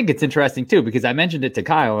 I think it's interesting too, because I mentioned it to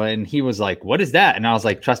Kyle and he was like, "What is that?" And I was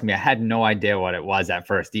like, "Trust me, I had no idea what it was at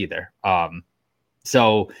first either."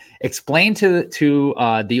 So explain to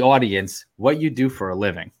the audience what you do for a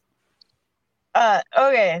living.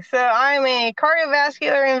 Okay, so I'm a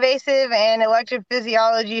cardiovascular, invasive, and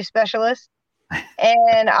electrophysiology specialist,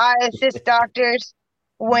 and I assist doctors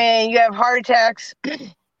when you have heart attacks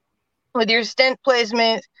with your stent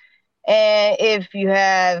placement, and if you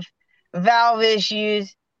have valve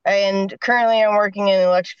issues. And currently, I'm working in the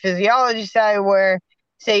electrophysiology side, where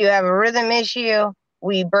say you have a rhythm issue,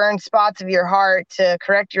 we burn spots of your heart to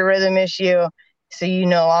correct your rhythm issue, so you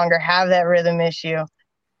no longer have that rhythm issue.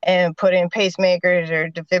 And put in pacemakers or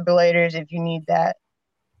defibrillators if you need that.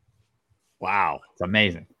 Wow. It's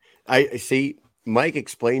amazing. I see. Mike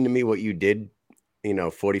explained to me what you did,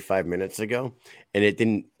 45 minutes ago, and it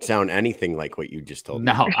didn't sound anything like what you just told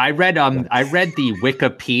me. No, I read the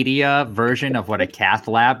Wikipedia version of what a cath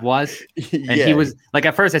lab was. And he was like,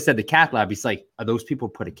 at first I said the cath lab. He's like, are those people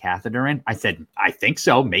put a catheter in? I said, I think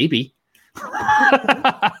so, maybe.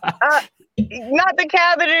 Not the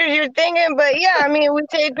catheters you're thinking, but yeah, I mean, we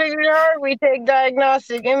take pictures of your heart, we take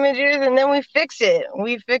diagnostic images, and then we fix it.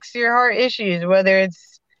 We fix your heart issues, whether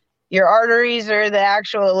it's your arteries or the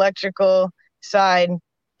actual electrical side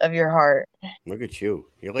of your heart. Look at you.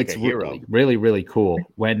 You're like a hero. Really, really cool.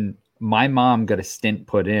 When my mom got a stent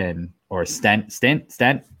put in, or stent. Stent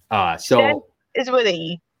is with an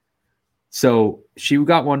E. So she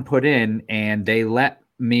got one put in, and they let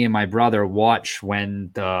me and my brother watch when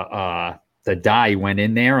the dye went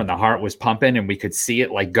in there and the heart was pumping, and we could see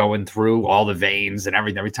it like going through all the veins and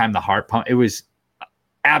everything. Every time the heart pumped, it was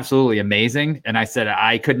absolutely amazing. And I said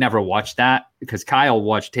I could never watch that, because Kyle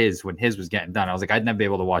watched his when his was getting done. I was like, I'd never be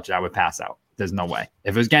able to watch it. I would pass out. There's no way.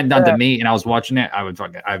 If it was getting done to me and I was watching it,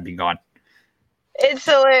 I'd be gone. It's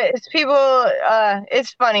people.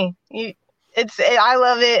 It's funny. I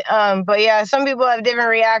love it. But yeah, some people have different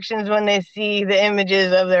reactions when they see the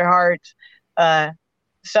images of their hearts.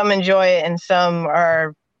 Some enjoy it and some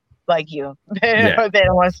are like you. They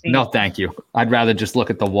don't want to see. No, thank you. I'd rather just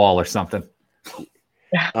look at the wall or something.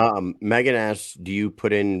 Megan asks, do you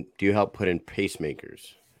help put in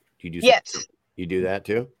pacemakers? Do you do Yes. You do that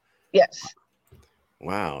too? Yes.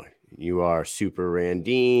 Wow. You are super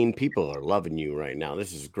Randine. People are loving you right now.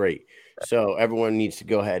 This is great. So everyone needs to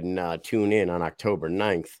go ahead and tune in on October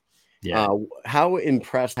 9th. Yeah. How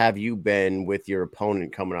impressed have you been with your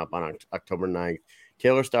opponent coming up on October 9th?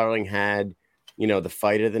 Taylor Starling had, the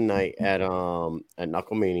fight of the night at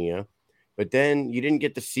Knucklemania, but then you didn't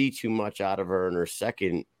get to see too much out of her in her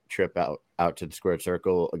second trip out to the squared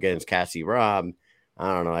circle against Cassie Robb.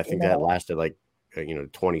 I don't know. I think that lasted like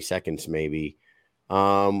 20 seconds maybe.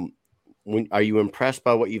 Are you impressed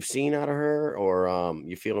by what you've seen out of her, or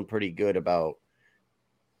you feeling pretty good about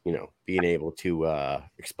being able to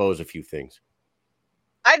expose a few things?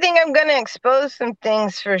 I think I'm going to expose some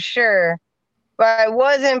things for sure. But I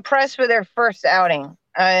was impressed with her first outing.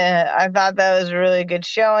 I thought that was a really good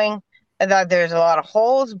showing. I thought there was a lot of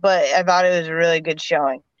holes, but I thought it was a really good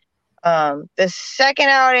showing. The second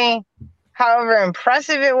outing, however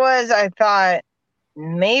impressive it was, I thought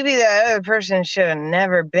maybe the other person should have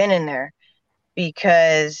never been in there,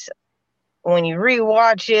 because when you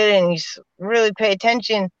rewatch it and you really pay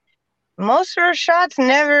attention, most of her shots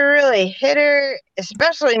never really hit her,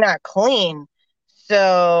 especially not clean.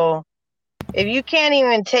 So if you can't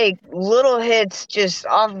even take little hits just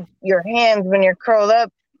off your hands when you're curled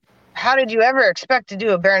up, how did you ever expect to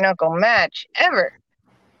do a bare knuckle match ever?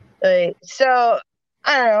 So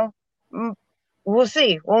I don't know. We'll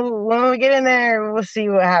see. When we get in there, we'll see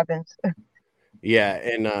what happens. Yeah,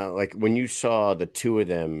 and like when you saw the two of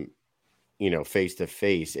them, face to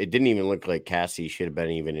face, it didn't even look like Cassie should have been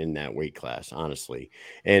even in that weight class, honestly.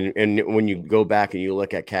 And when you go back and you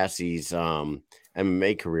look at Cassie's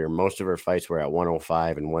MMA career, most of her fights were at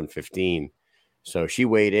 105 and 115. So she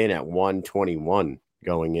weighed in at 121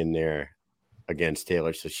 going in there against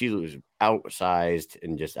Taylor. So she was outsized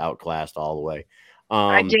and just outclassed all the way.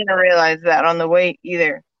 I didn't realize that on the weight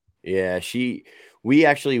either. Yeah, we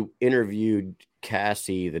actually interviewed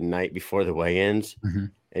Cassie the night before the weigh-ins,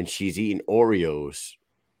 and she's eating Oreos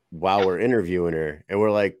while we're interviewing her. And we're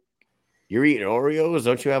like, you're eating Oreos?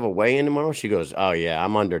 Don't you have a weigh-in tomorrow? She goes, oh, yeah,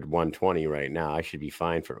 I'm under 120 right now. I should be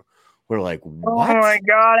fine for. We're like, what? Oh my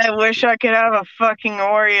God, I wish I could have a fucking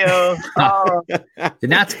Oreo. Oh. You're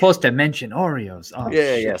not supposed to mention Oreos. Oh,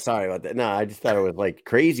 yeah. Sorry about that. No, I just thought it was like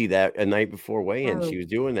crazy that a night before weigh-in, she was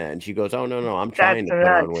doing that. And she goes, oh, no, I'm trying to put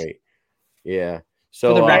on weight. Yeah.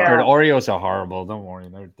 So for the record, Oreos are horrible. Don't worry.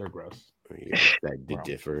 They're gross. Yeah, that did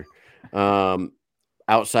differ.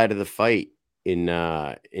 Outside of the fight in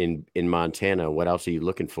Montana, what else are you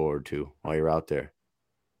looking forward to while you're out there?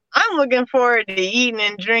 I'm looking forward to eating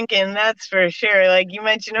and drinking, that's for sure. Like you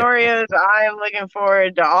mentioned Oreos, I am looking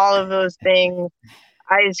forward to all of those things.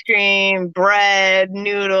 Ice cream, bread,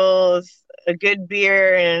 noodles, a good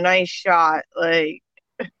beer, and a nice shot. Like,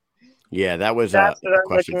 yeah, that was a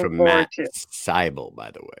question from Matt Seibel,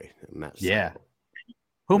 by the way. Matt Seibel.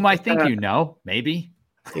 Whom I think you know, maybe.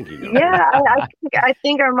 I think you know. Yeah, I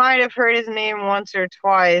think I might have heard his name once or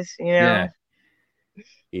twice, you know?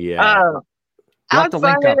 Yeah.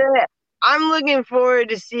 Outside of that, I'm looking forward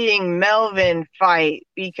to seeing Melvin fight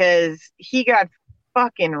because he got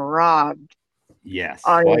fucking robbed. Yes.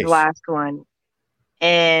 On his last one.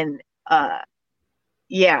 And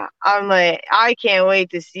yeah, I'm like, I can't wait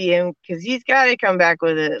to see him because he's got to come back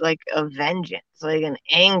with a vengeance, like an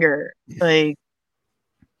anger, like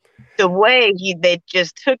the way they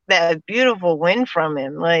just took that beautiful win from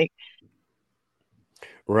him, like.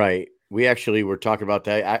 Right. We actually were talking about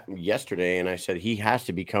that yesterday, and I said he has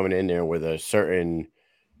to be coming in there with a certain,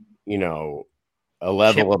 a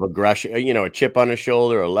level of aggression, a chip on his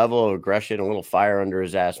shoulder, a level of aggression, a little fire under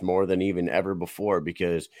his ass more than even ever before,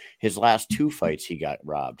 because his last two fights he got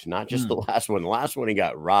robbed, not just the last one. The last one he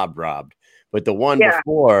got robbed, but the one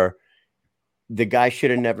before, the guy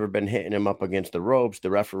should have never been hitting him up against the ropes.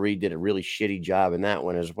 The referee did a really shitty job in that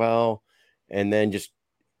one as well. And then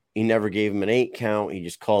he never gave him an 8 count. He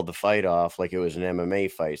just called the fight off like it was an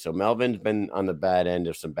MMA fight. So Melvin's been on the bad end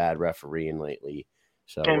of some bad refereeing lately.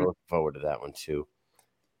 So we're looking forward to that one too.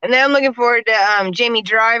 And then I'm looking forward to Jamie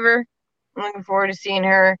Driver. I'm looking forward to seeing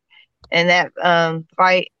her in that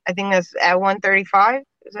fight. I think that's at 135.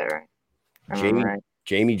 Is that right?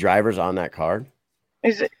 Jamie Driver's on that card.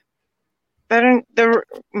 Is it?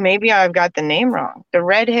 Maybe I've got the name wrong. The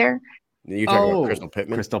red hair. You're talking about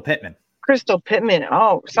Crystal Pittman. Crystal Pittman.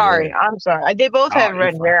 Oh, sorry. Yeah. I'm sorry. They both have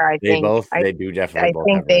red hair, I think. They do definitely. I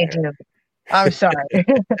think they do. I'm sorry.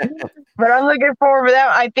 But I'm looking forward to that.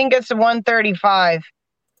 I think it's 135.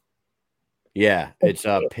 Yeah, it's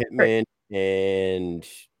Pittman and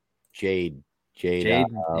Jade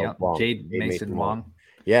Mason Wong.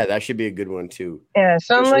 Yeah, that should be a good one too. Yeah,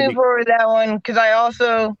 so I'm looking forward to that one because I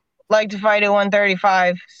also like to fight at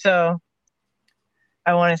 135. So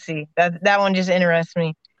I want to see that one. Just interests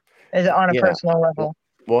me on a personal level.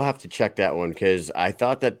 We'll have to check that one because I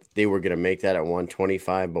thought that they were going to make that at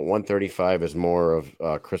 125, but 135 is more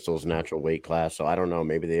of Crystal's natural weight class. So I don't know.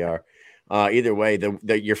 Maybe they are. Either way,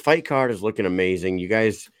 your fight card is looking amazing. You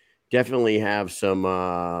guys definitely have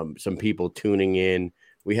some people tuning in.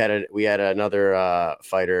 We had another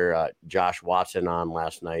fighter, Josh Watson, on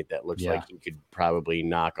last night that looks like he could probably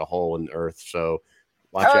knock a hole in the earth. So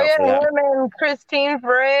watch out for that. Him and Christine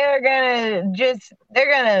Ferrer are gonna just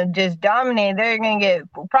dominate. They're gonna get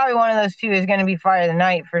probably one of those two is gonna be fight of the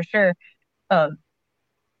night for sure. I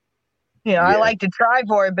like to try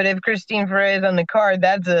for it, but if Christine Ferrer is on the card,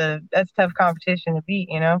 that's tough competition to beat.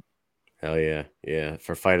 Hell yeah,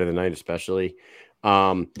 for fight of the night especially.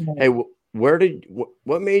 Hey,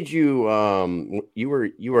 what made you you were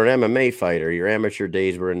an MMA fighter? Your amateur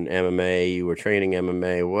days were in MMA. You were training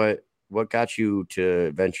MMA. What got you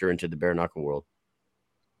to venture into the bare knuckle world?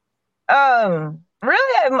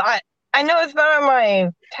 Really, I know it's not on my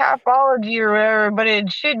Tapology or whatever, but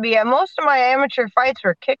it should be. Most of my amateur fights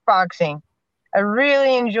were kickboxing. I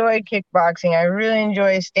really enjoyed kickboxing. I really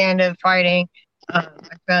enjoy stand-up fighting. I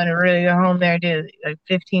found a really good home there. I did like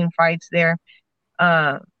 15 fights there.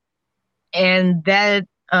 And that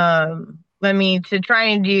led me to try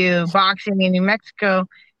and do boxing in New Mexico.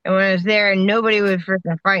 And when I was there, nobody would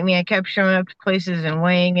freaking fight me. I kept showing up to places and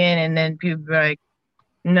weighing in, and then people would be like,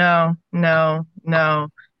 no. And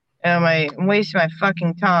I'm wasting my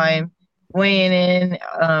fucking time weighing in,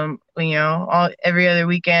 every other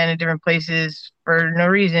weekend at different places for no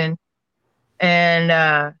reason.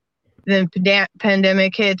 And then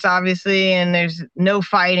pandemic hits, obviously, and there's no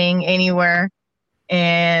fighting anywhere.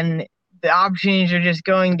 And the opportunities are just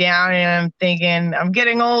going down, and I'm thinking I'm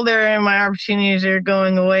getting older and my opportunities are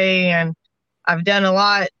going away, and I've done a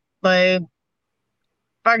lot. Like,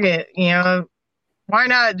 fuck it, why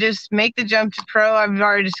not just make the jump to pro? I've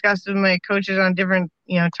already discussed with my coaches on different,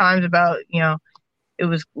 times about,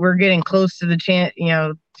 we're getting close to the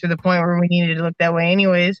to the point where we needed to look that way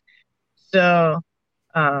anyways. So,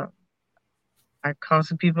 I called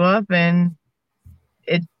some people up, and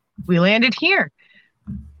we landed here.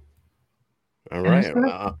 All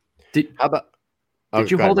right. Did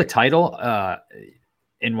you hold a title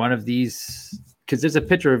in one of these? Because there's a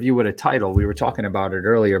picture of you with a title. We were talking about it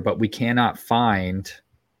earlier, but we cannot find,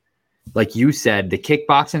 like you said, the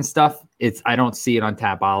kickboxing stuff. I don't see it on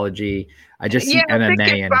Tapology. I just see MMA. The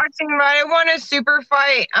kickboxing, I won a super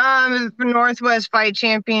fight, Northwest Fight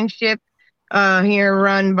Championship, here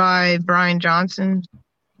run by Brian Johnson.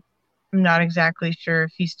 I'm not exactly sure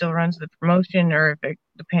if he still runs the promotion or if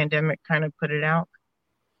the pandemic kind of put it out.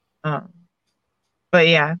 But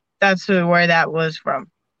yeah, that's where that was from.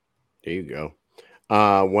 There you go.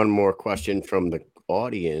 One more question from the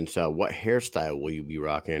audience. What hairstyle will you be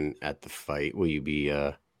rocking at the fight? Will you be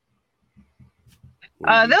they'll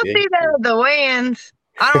see that at the weigh-ins.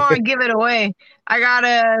 I don't want to give it away. I got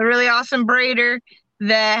a really awesome braider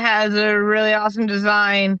that has a really awesome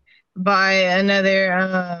design by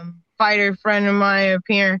another fighter friend of mine up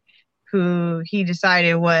here, who he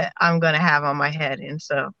decided what I'm going to have on my head. And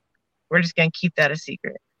so we're just going to keep that a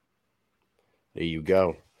secret. There you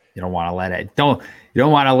go. You don't want to let it. You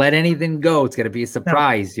don't want to let anything go. It's going to be a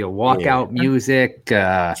surprise. You'll walk out music.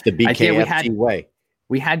 It's the BKFC way.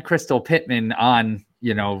 We had Crystal Pittman on,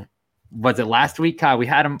 was it last week, Kyle? We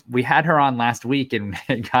had her on last week, and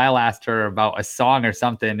Kyle asked her about a song or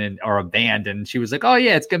something or a band, and she was like, "Oh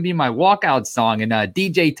yeah, it's gonna be my walkout song." And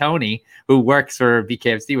DJ Tony, who works for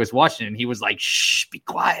BKFC, was watching, and he was like, "Shh, be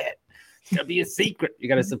quiet. It's gonna be a secret. You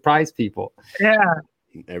got to surprise people." Yeah,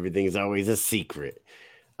 everything is always a secret.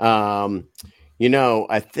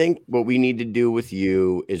 I think what we need to do with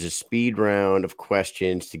you is a speed round of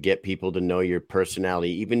questions to get people to know your personality,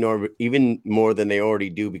 even more than they already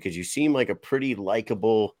do, because you seem like a pretty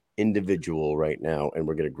likable individual right now, and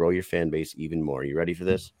we're going to grow your fan base even more. You ready for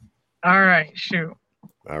this? All right, shoot.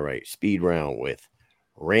 All right, speed round with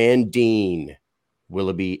Randine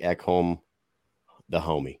Willoughby Ekholm, the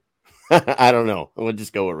homie. I don't know. We'll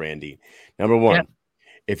just go with Randine. Number one,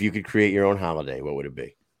 if you could create your own holiday, what would it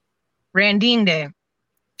be? Randine Day.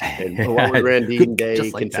 And what would Randine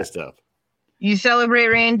Day consist of? You celebrate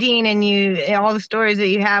Randine and all the stories that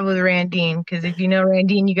you have with Randine. Because if you know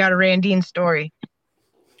Randine, you got a Randine story.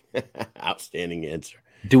 Outstanding answer.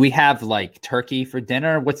 Do we have like turkey for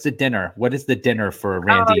dinner? What's the dinner? What is the dinner for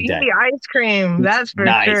Randine Day? Ice cream. That's for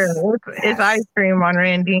sure. It's ice cream on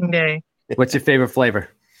Randine Day. What's your favorite flavor?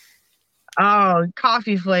 Oh,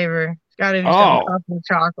 coffee flavor. It's got to be some coffee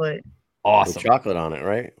chocolate. Awesome. With chocolate on it,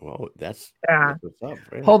 right? Well, that's what's up.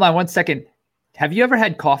 Right? Hold on 1 second. Have you ever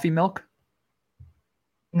had coffee milk?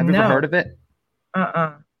 Have you ever heard of it?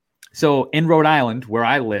 So in Rhode Island, where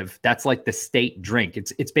I live, that's like the state drink.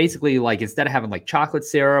 It's basically like, instead of having like chocolate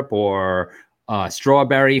syrup or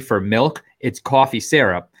strawberry for milk, it's coffee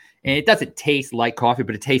syrup. And it doesn't taste like coffee,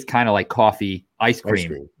 but it tastes kind of like coffee ice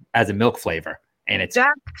cream as a milk flavor. And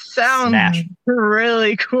that sounds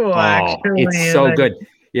really cool, actually. It's so good.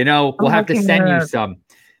 We'll have to send you some.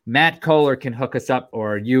 Matt Kohler can hook us up,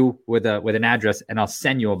 or you with an address, and I'll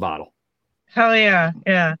send you a bottle. Hell yeah,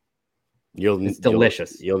 yeah. It's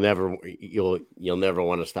delicious. You'll never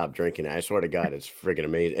want to stop drinking it. I swear to God, it's freaking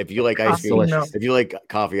amazing. If you like ice cream, if you like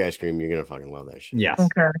coffee ice cream, you're gonna fucking love that shit. Yes.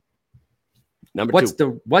 Okay. Number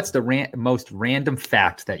two. What's the most random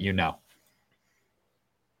fact that you know?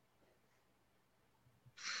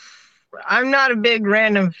 I'm not a big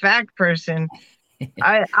random fact person.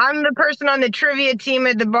 I'm the person on the trivia team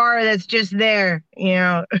at the bar that's just there.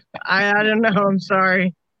 I don't know. I'm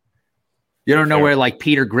sorry. You don't know where like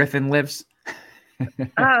Peter Griffin lives?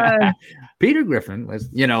 Peter Griffin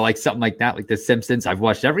was, like something like that, like The Simpsons. I've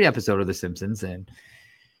watched every episode of The Simpsons, and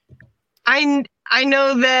I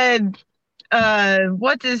know that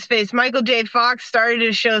what's his face? Michael J. Fox started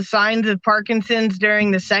to show signs of Parkinson's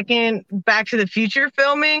during the second Back to the Future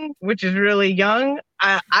filming, which is really young.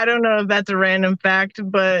 I don't know if that's a random fact,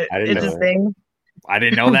 but it's a thing. I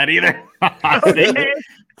didn't know that either.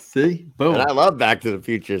 See? Boom. And I love Back to the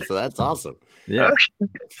Future, so that's awesome. Yeah.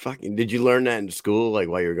 Fucking, did you learn that in school? Like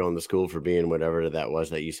while you were going to school for being whatever that was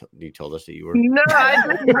that you told us that you were? No, I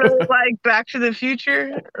just really like Back to the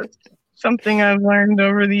Future. Something I've learned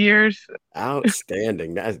over the years.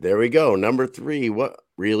 Outstanding. There we go. Number 3. What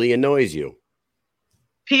really annoys you?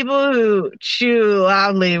 People who chew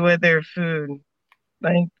loudly with their food,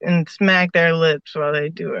 and smack their lips while they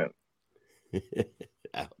do it.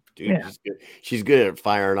 Dude, she's good at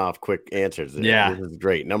firing off quick answers. Yeah, this is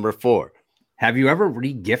great. Number 4. Have you ever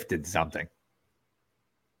re-gifted something?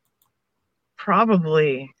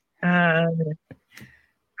 Probably.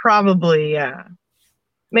 Probably, yeah.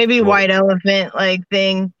 Maybe white elephant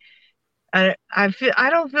thing. I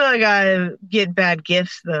don't feel like I get bad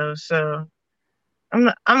gifts though, so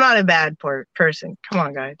I'm not a bad person. Come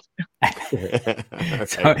on, guys.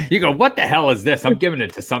 So you go, what the hell is this? I'm giving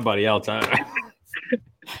it to somebody else.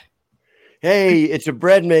 Hey, it's a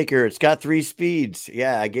bread maker. It's got 3 speeds.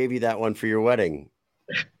 Yeah, I gave you that one for your wedding.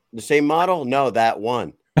 The same model? No, that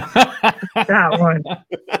one. That one.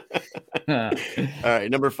 All right,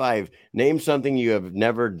 number 5. Name something you have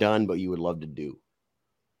never done but you would love to do.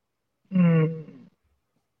 Something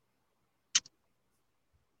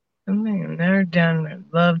I've never done but I'd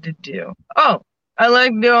love to do. Oh, I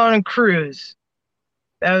like to go on a cruise.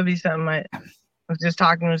 That would be something I was just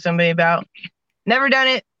talking with somebody about. Never done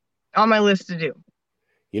it. On my list to do.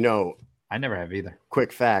 You know, I never have either.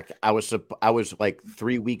 Quick fact: I was like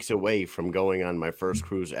 3 weeks away from going on my first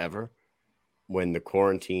cruise ever when the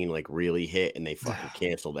quarantine like really hit and they fucking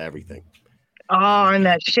canceled everything. Oh, and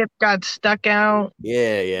that ship got stuck out.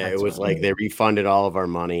 Yeah. It was like they refunded all of our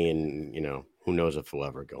money, and who knows if we'll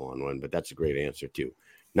ever go on one. But that's a great answer too.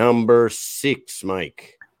 Number 6,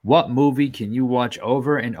 Mike. What movie can you watch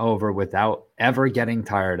over and over without ever getting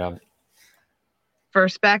tired of?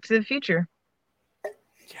 First Back to the Future.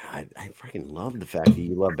 Yeah, I freaking love the fact that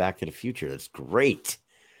you love Back to the Future. That's great.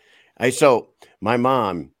 So my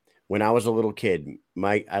mom, when I was a little kid,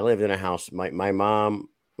 I lived in a house. My mom,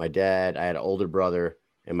 my dad, I had an older brother,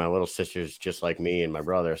 and my little sister's just like me and my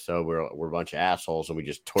brother. So we're a bunch of assholes, and we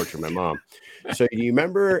just torture my mom. So do you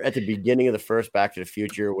remember at the beginning of the first Back to the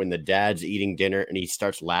Future when the dad's eating dinner and he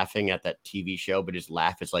starts laughing at that TV show, but his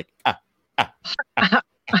laugh is like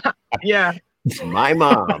Yeah. My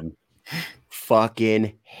mom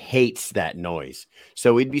fucking hates that noise.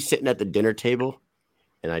 So we'd be sitting at the dinner table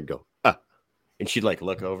and I'd go, and she'd like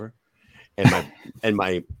look over and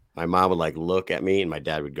my mom would like look at me and my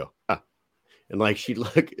dad would go, and like she'd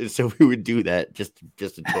look. And so we would do that just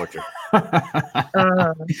to torture.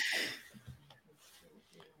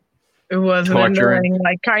 It was an annoying,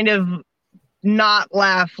 like kind of not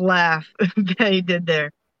laugh that he did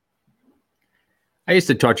there. I used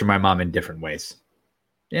to torture my mom in different ways.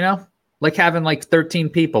 Like having like 13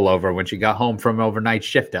 people over when she got home from overnight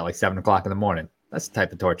shift at like 7 o'clock in the morning. That's the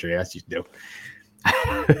type of torture I used to do.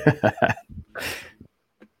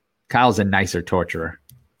 Kyle's a nicer torturer.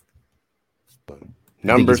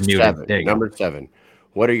 Number 7.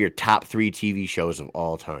 What are your top 3 TV shows of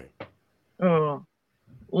all time? Oh,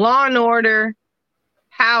 Law and Order,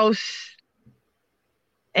 House,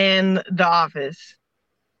 and The Office.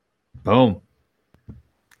 Boom.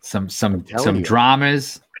 Some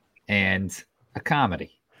dramas and a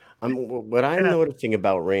comedy. What I'm noticing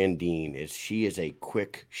about Randine is she is a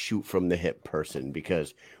quick shoot from the hip person,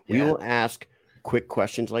 because we will ask quick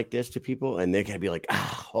questions like this to people and they're gonna be like,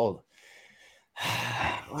 hold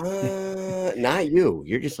on. Not you.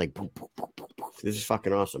 You're just like, boop, boop, boop, boop, boop. This is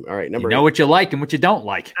fucking awesome. All right, number 8. What you like and what you don't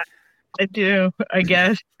like. I do, I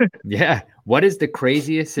guess. Yeah. What is the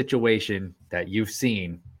craziest situation that you've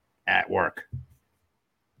seen at work?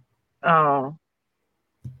 Oh,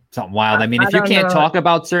 something wild. I mean, if you can't talk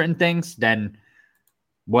about certain things, then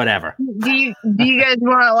whatever. Do you guys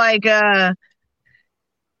want like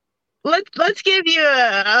let's give you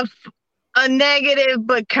a negative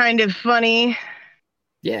but kind of funny?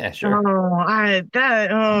 Yeah, sure.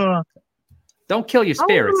 Don't kill your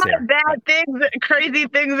spirits there. Bad things, crazy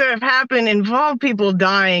things that have happened involve people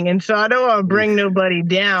dying, and so I don't want to bring nobody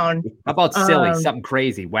down. How about silly, something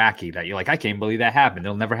crazy, wacky that you're like, I can't believe that happened.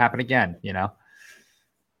 It'll never happen again,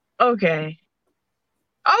 Okay.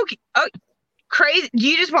 Oh, crazy. Do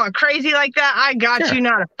you just want crazy like that? I got you.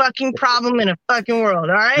 Not a fucking problem in a fucking world.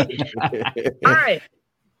 All right. All right.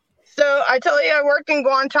 So I tell you, I work in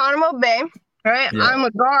Guantanamo Bay. Right. Yeah. I'm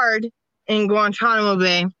a guard in Guantanamo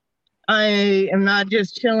Bay. I am not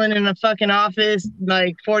just chilling in a fucking office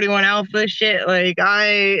like 41 Alpha shit. Like, I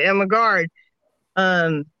am a guard.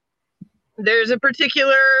 There's a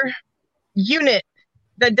particular unit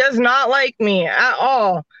that does not like me at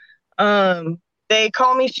all. They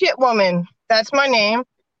call me Shit Woman. That's my name,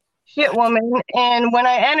 Shit Woman. And when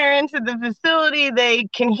I enter into the facility, they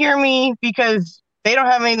can hear me because they don't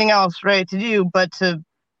have anything else to do but to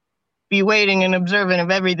be waiting and observant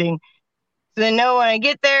of everything. So they know when I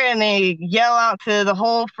get there, and they yell out to the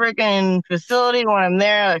whole freaking facility when I'm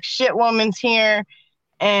there, like, Shit Woman's here.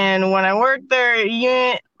 And when I worked their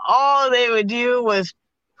unit, all they would do was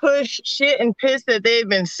push shit and piss that they've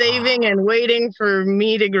been saving and waiting for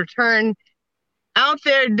me to return out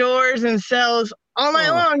their doors and cells all night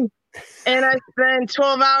long. And I spent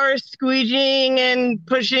 12 hours squeegeeing and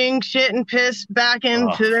pushing shit and piss back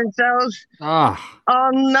into their cells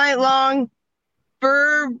all night long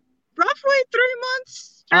for roughly 3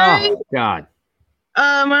 months Oh God.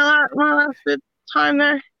 My last bit time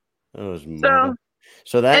there. That was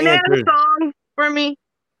so that and answers... they had a song for me.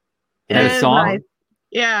 You had a song? Nice.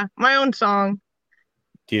 Yeah, my own song.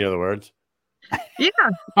 Do you know the words? Yeah.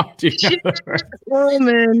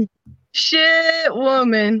 Shit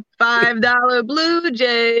woman, $5 Blue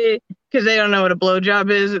Jay. Because they don't know what a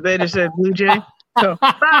blowjob is. They just said Blue Jay. So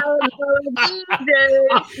 $5 Blue Jay.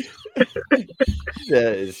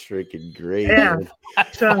 That is freaking great. Yeah.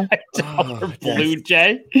 So, Blue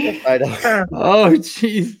Jay. Oh,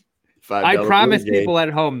 jeez. I promise people at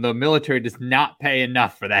home, the military does not pay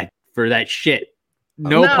enough for that shit.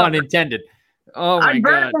 No pun intended. Oh my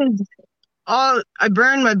God. I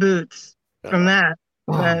burned my boots from that.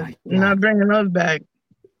 I'm not bringing those back.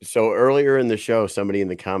 So earlier in the show, somebody in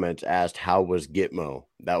the comments asked, how was Gitmo?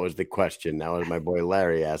 That was the question. That was my boy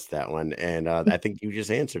Larry asked that one. And I think you just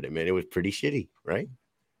answered it, man. It was pretty shitty, right?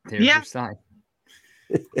 There's your side.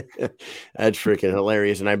 That's freaking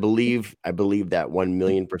hilarious. And I believe that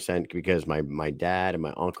 1,000,000% because my dad and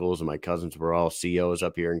my uncles and my cousins were all COs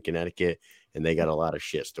up here in Connecticut, and they got a lot of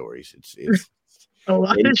shit stories. It's a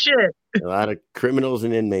lot of shit. A lot of criminals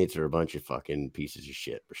and inmates are a bunch of fucking pieces of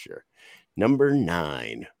shit for sure. Number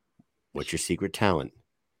 9. What's your secret talent?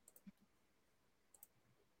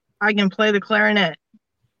 I can play the clarinet.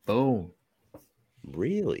 Boom.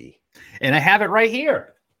 Really? And I have it right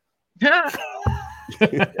here.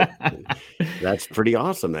 That's pretty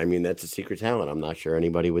awesome. I mean, that's a secret talent. I'm not sure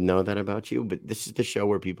anybody would know that about you, but this is the show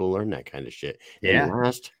where people learn that kind of shit. Yeah. And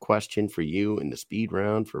last question for you in the speed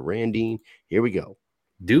round for Randine. Here we go.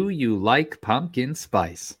 Do you like pumpkin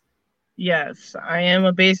spice? Yes, I am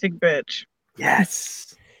a basic bitch.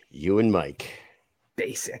 Yes. You and Mike.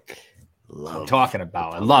 Basic. I'm talking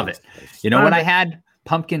about. I love it. You know what I had?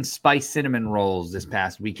 Pumpkin spice cinnamon rolls this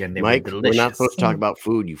past weekend. They Mike, were delicious. We're not supposed to talk about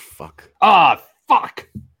food, you fuck. Oh, fuck.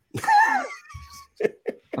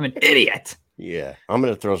 I'm an idiot. Yeah. I'm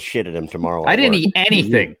going to throw shit at him tomorrow. I didn't eat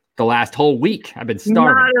anything the last whole week. I've been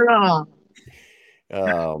starving. Not at all.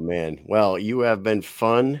 Oh, man. Well, you have been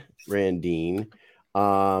fun, Randine.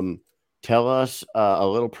 Tell us a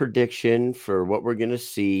little prediction for what we're going to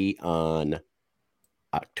see on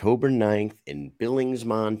October 9th in Billings,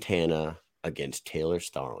 Montana against Taylor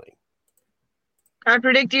Starling. I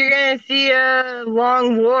predict you're going to see a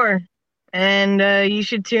long war, and you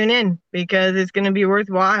should tune in because it's going to be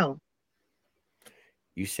worthwhile.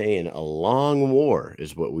 You saying a long war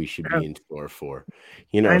is what we should be in store for.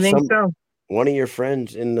 You know, I think so. One of your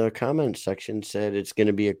friends in the comments section said it's going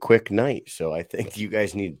to be a quick night. So I think you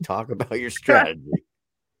guys need to talk about your strategy.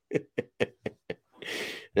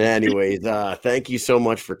 Anyways, thank you so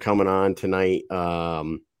much for coming on tonight.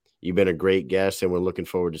 You've been a great guest, and we're looking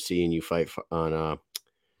forward to seeing you fight on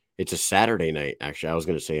it's a Saturday night. Actually, I was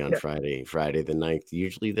going to say on Friday the 9th.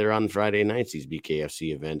 Usually they're on Friday nights, these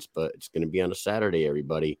BKFC events, but it's going to be on a Saturday,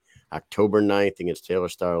 everybody. October 9th against Taylor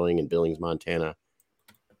Starling in Billings, Montana.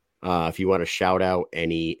 If you want to shout out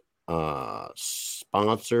any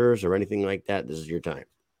sponsors or anything like that, this is your time.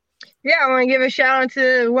 Yeah, I want to give a shout out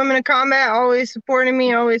to Women of Combat, always supporting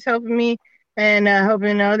me, always helping me, and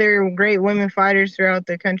helping other great women fighters throughout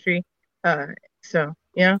the country. So,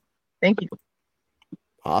 thank you.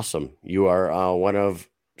 Awesome. You are one of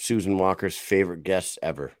Susan Walker's favorite guests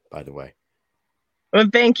ever, by the way. Well,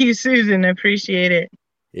 thank you, Susan. I appreciate it.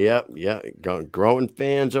 Yep. Growing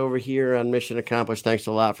fans over here on Mission Accomplished. Thanks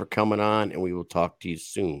a lot for coming on, and we will talk to you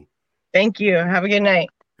soon. Thank you. Have a good night.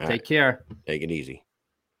 Take care. Take it easy.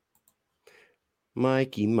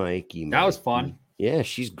 Mikey. That was fun. Yeah,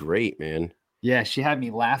 she's great, man. Yeah, she had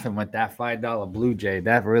me laughing with that $5 Blue Jay.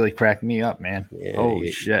 That really cracked me up, man. Yeah,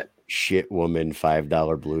 holy shit. Shit woman,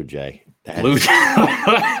 $5 Blue Jay. Blue Jay.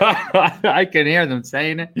 I can hear them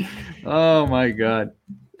saying it. Oh my God.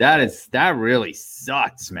 That really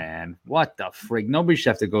sucks, man. What the frig? Nobody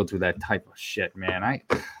should have to go through that type of shit, man.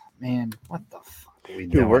 Man, what the fuck are we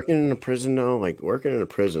doing? Working in a prison though,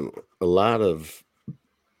 a lot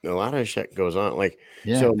of shit goes on. Like,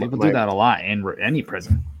 so people do that a lot in any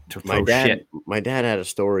prison. My dad had a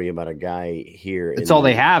story about a guy here. It's all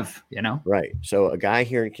they have, Right. So a guy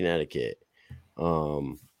here in Connecticut,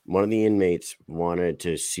 one of the inmates wanted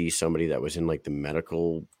to see somebody that was in like the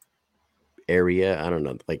medical area. I don't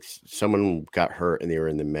know, like someone got hurt and they were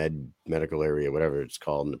in the medical area, whatever it's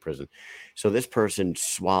called in the prison. So this person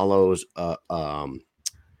swallows a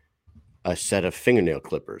set of fingernail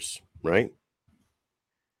clippers, right?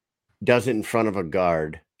 Does it in front of a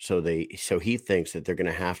guard. So he thinks that they're going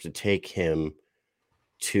to have to take him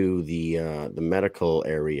to the medical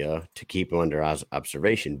area to keep him under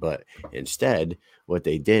observation. But instead, what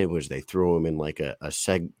they did was they threw him in like a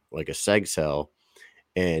seg cell,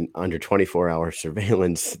 And under 24-hour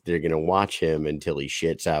surveillance, they're going to watch him until he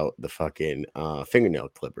shits out the fucking fingernail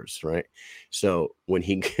clippers, right? So when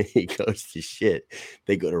he goes to shit,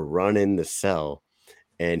 they go to run in the cell,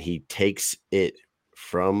 and he takes it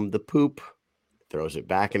from the poop, throws it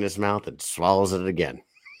back in his mouth, and swallows it again.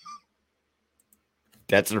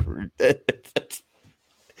 That's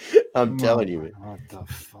I'm telling you. What the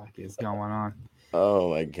fuck is going on? Oh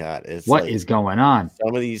my God. What is going on?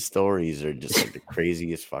 Some of these stories are just like the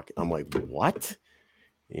craziest fucking. I'm like, what?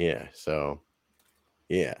 Yeah. So,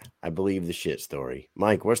 yeah, I believe the shit story.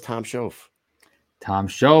 Mike, where's Tom Shoaf? Tom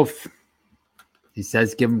Shoaf. He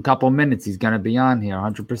says give him a couple minutes. He's going to be on here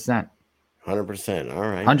 100%. 100%. All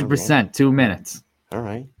right. 100%. 2 minutes. All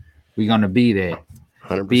right. We're going to be there.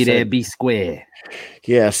 100%. Be there, be square.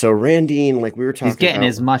 Yeah, so Randine, like we were talking about. He's getting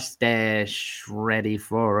his mustache ready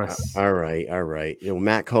for us. All right. You know,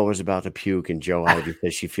 Matt Culver's about to puke, and Joe Ivy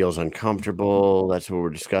says she feels uncomfortable. That's what we're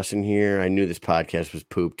discussing here. I knew this podcast was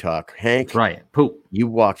poop talk. Hank. That's right. Poop. You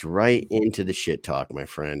walked right into the shit talk, my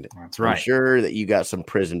friend. That's right. I'm sure that you got some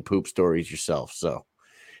prison poop stories yourself. So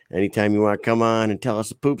anytime you want to come on and tell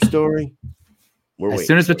us a poop story, we're waiting. As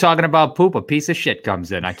soon as we're talking about poop, a piece of shit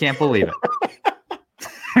comes in. I can't believe it.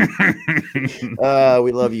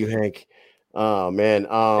 We love you, Hank. Oh man,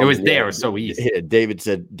 it was there. It was so easy. Yeah, David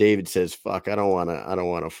says, "Fuck, I don't want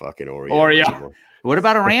a fucking Oreo." Oreo. What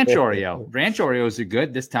about a ranch Oreo? Ranch Oreos are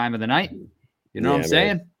good this time of the night. You know what I'm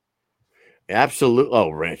saying? Man. Absolutely.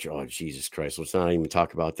 Oh, ranch. Oh, Jesus Christ. Let's not even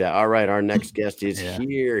talk about that. All right, our next guest is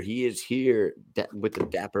here. He is here with the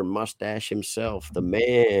dapper mustache himself, the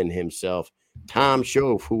man himself, Tom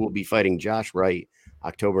Shoaf, who will be fighting Josh Wright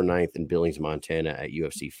October 9th in Billings, Montana at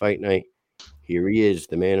UFC Fight Night. Here he is,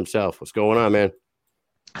 the man himself. What's going on, man?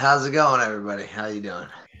 How's it going, everybody? How you doing?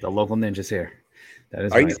 The local ninja's here. That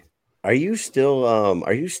is right. Are you still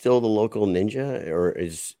the local ninja, or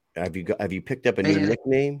have you picked up a new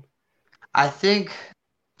nickname? I think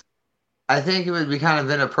it would be kind of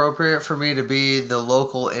inappropriate for me to be the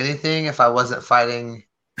local anything if I wasn't fighting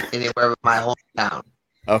anywhere but my hometown.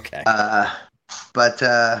 Okay. But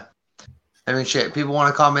I mean, shit, people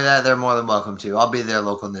want to call me that, they're more than welcome to. I'll be their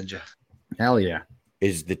local ninja. Hell yeah.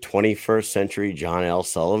 Is the 21st century John L.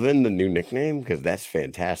 Sullivan the new nickname? Because that's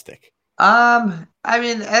fantastic. I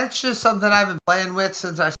mean, it's just something I've been playing with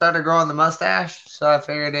since I started growing the mustache. So I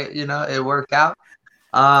figured it worked out.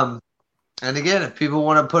 And again, if people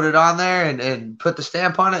want to put it on there and put the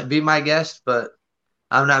stamp on it, be my guest. But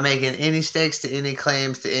I'm not making any stakes to any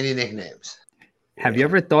claims to any nicknames. Have you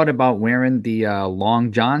ever thought about wearing the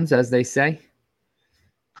long johns, as they say?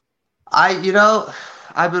 I've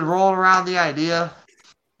been rolling around the idea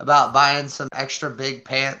about buying some extra big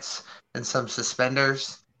pants and some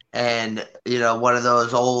suspenders and, one of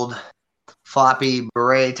those old floppy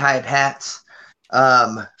beret type hats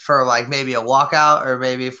for like maybe a walkout or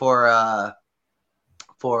maybe for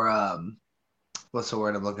what's the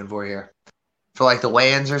word I'm looking for here? For like the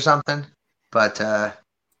weigh-ins or something. But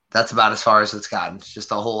that's about as far as it's gotten. It's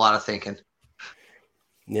just a whole lot of thinking.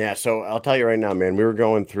 Yeah, so I'll tell you right now, man, we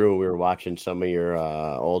were watching some of your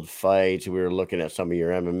old fights. We were looking at some of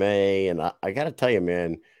your MMA. And I got to tell you,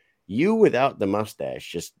 man, you without the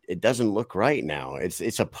mustache, it doesn't look right now.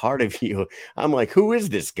 It's a part of you. I'm like, who is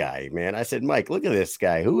this guy, man? I said, Mike, look at this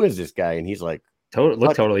guy. Who is this guy? And he's like,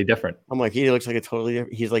 totally different. I'm like, he looks like a totally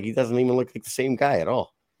different. He's like, he doesn't even look like the same guy at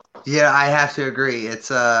all. Yeah, I have to agree. It's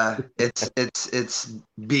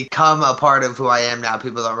become a part of who I am now.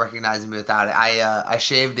 People don't recognize me without it. I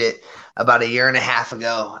shaved it about 1.5 years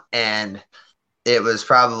ago, and it was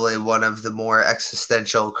probably one of the more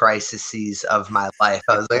existential crises of my life.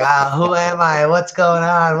 I was like, who am I? What's going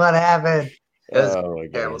on? What happened? It was a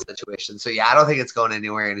terrible situation. So yeah, I don't think it's going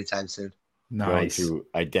anywhere anytime soon. Nice. Going through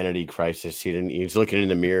identity crisis. He's looking in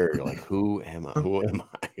the mirror like, who am I? Who am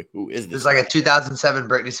I? Who is this? It was like a 2007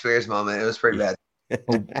 Britney Spears moment. It was pretty bad.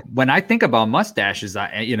 When I think about mustaches, for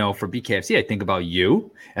BKFC, I think about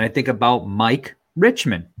you and I think about Mike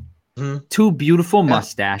Richman. Mm-hmm. Two beautiful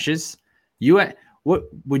mustaches.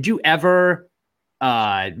 Would you ever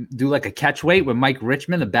do like a catch weight with Mike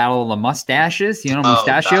Richman, the battle of the mustaches,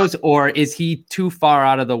 mustachios, or is he too far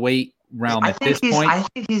out of the weight realm at this point? I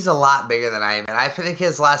think he's a lot bigger than I am, and I think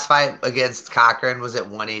his last fight against Cochran was at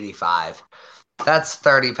 185. That's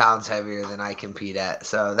 30 pounds heavier than I compete at,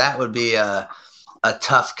 so that would be a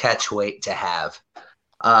tough catch weight to have.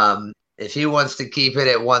 if he wants to keep it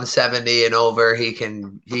at 170 and over, he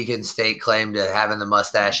can stake claim to having the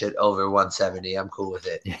mustache at over 170. I'm cool with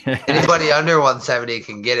it. Anybody under 170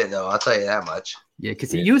 can get it, though. I'll tell you that much. Yeah,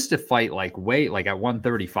 because he used to fight like at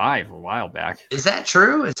 135 a while back. Is that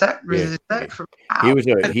true? Is that true?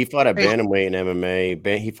 He fought at bantamweight in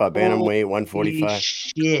MMA. He fought bantamweight 145.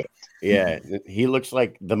 Shit. Yeah, he looks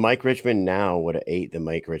like the Mike Richmond now would have ate the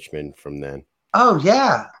Mike Richmond from then. Oh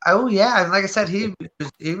yeah. And like I said, he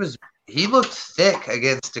looked thick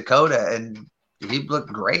against Dakota, and he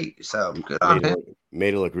looked great. So good on him.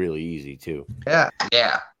 Made it look really easy too.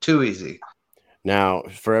 Yeah, too easy. Now,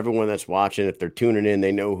 for everyone that's watching, if they're tuning in,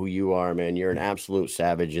 they know who you are, man. You're an absolute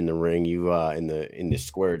savage in the ring. You in the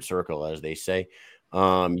squared circle, as they say.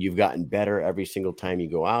 You've gotten better every single time you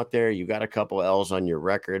go out there. You got a couple L's on your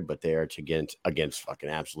record, but they are against fucking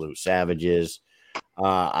absolute savages.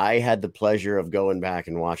 I had the pleasure of going back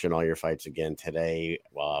and watching all your fights again today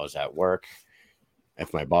while I was at work.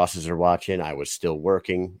 If my bosses are watching, I was still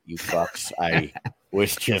working. You fucks. I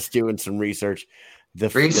was just doing some research.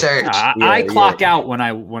 I clock out when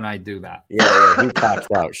I do that. Yeah, he clocks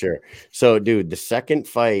out, sure. So, dude, the second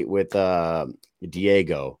fight with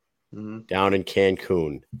Diego down in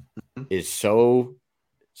Cancun is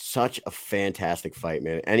such a fantastic fight,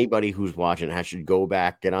 man. Anybody who's watching should go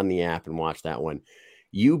back, get on the app, and watch that one.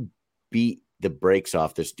 You beat the brakes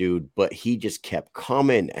off this dude, but he just kept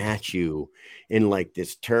coming at you in like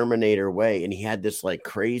this Terminator way, and he had this like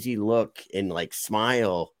crazy look and like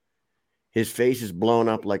smile. His face is blown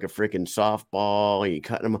up like a freaking softball. You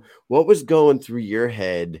cut him. What was going through your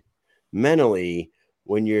head mentally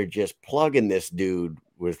when you're just plugging this dude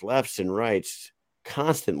with lefts and rights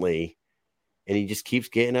constantly, and he just keeps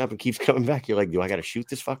getting up and keeps coming back? You're like, do I got to shoot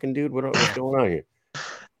this fucking dude? What's going on here?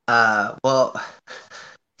 Well,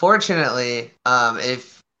 fortunately,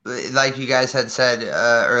 if like you guys had said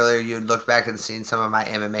earlier, you'd look back and seen some of my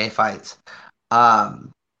MMA fights.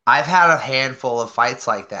 I've had a handful of fights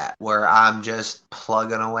like that where I'm just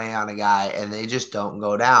plugging away on a guy and they just don't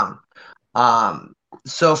go down.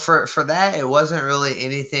 So for that, it wasn't really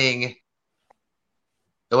anything.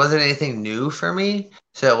 It wasn't anything new for me.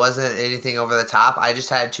 So it wasn't anything over the top. I just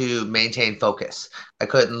had to maintain focus. I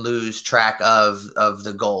couldn't lose track of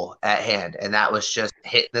the goal at hand. And that was just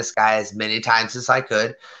hitting this guy as many times as I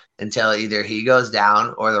could until either he goes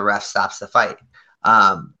down or the ref stops the fight.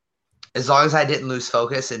 As long as I didn't lose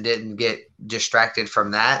focus and didn't get distracted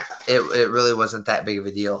from that, it really wasn't that big of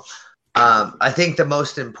a deal. I think the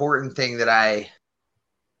most important thing that I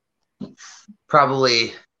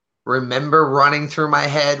probably remember running through my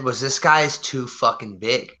head was this guy's too fucking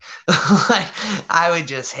big. Like I would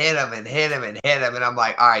just hit him and hit him and hit him. And I'm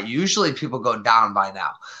like, all right, usually people go down by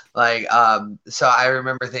now. Like, so I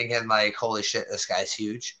remember thinking like, holy shit, this guy's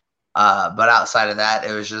huge. But outside of that,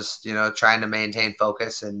 it was just, trying to maintain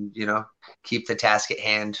focus and, keep the task at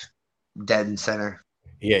hand dead and center.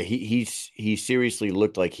 Yeah. He seriously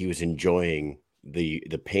looked like he was enjoying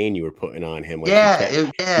the pain you were putting on him. Like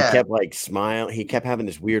he kept like smiling. He kept having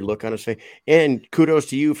this weird look on his face. And kudos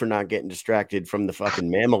to you for not getting distracted from the fucking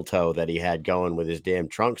mammal toe that he had going with his damn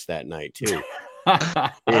trunks that night too.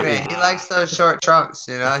 He likes those short trunks.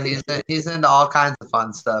 He's into all kinds of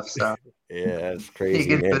fun stuff. So yeah, that's crazy. He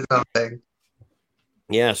can do something.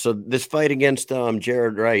 Yeah. So this fight against Josh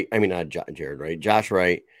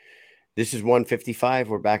Wright. This is 155.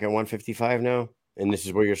 We're back at 155 now, and this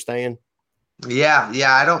is where you're staying. Yeah.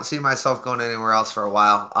 I don't see myself going anywhere else for a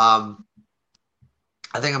while. I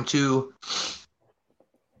think I'm too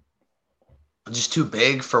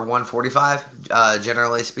big for 145,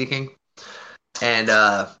 generally speaking, and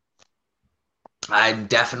I'm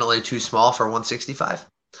definitely too small for 165.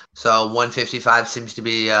 So 155 seems to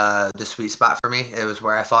be the sweet spot for me. It was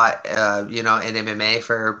where I fought, in MMA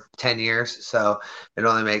for 10 years. So it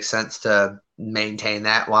only makes sense to maintain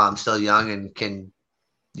that while I'm still young and can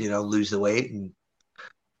lose the weight and,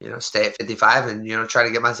 stay at 55 and, try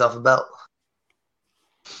to get myself a belt.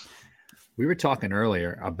 We were talking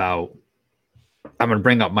earlier about, I'm going to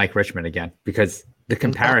bring up Mike Richmond again, because the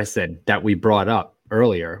comparison that we brought up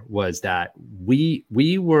earlier was that we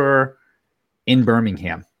were in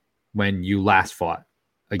Birmingham when you last fought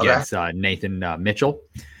against Nathan Mitchell.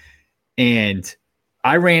 And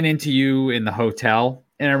I ran into you in the hotel,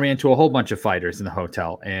 and I ran into a whole bunch of fighters in the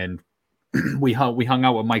hotel. And we hung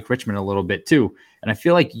out with Mike Richmond a little bit too. And I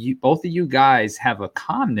feel like both of you guys have a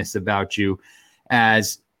calmness about you,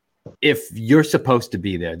 as if you're supposed to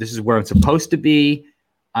be there. This is where I'm supposed to be.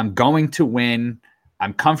 I'm going to win.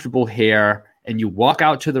 I'm comfortable here. And you walk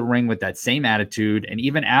out to the ring with that same attitude. And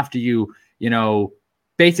even after you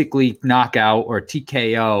basically knock out or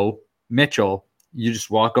TKO Mitchell, You just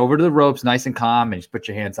walk over to the ropes, nice and calm, and just put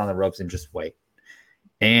your hands on the ropes and just wait.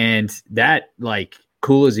 And that, like,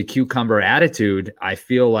 cool as a cucumber attitude, I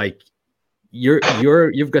feel like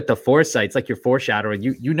you've got the foresight. It's like you're foreshadowing.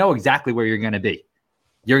 You know exactly where you're going to be.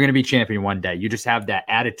 You're going to be champion one day. You just have that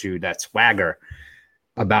attitude, that swagger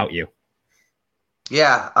about you.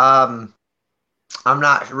 Yeah. I'm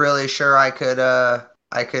not really sure I could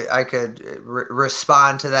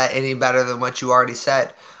respond to that any better than what you already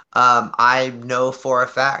said. I know for a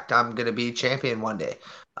fact I'm going to be champion one day.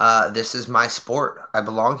 This is my sport. I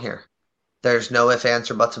belong here. There's no ifs,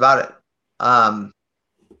 ands, or buts about it.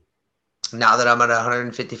 Now that I'm at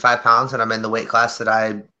 155 pounds and I'm in the weight class that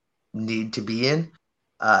I need to be in,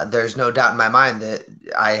 there's no doubt in my mind that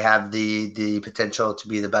I have the potential to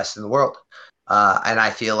be the best in the world. And I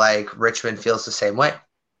feel like Richmond feels the same way.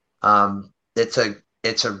 It's a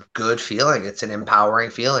good feeling. It's an empowering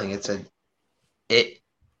feeling. It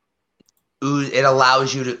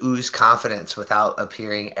allows you to ooze confidence without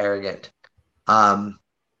appearing arrogant.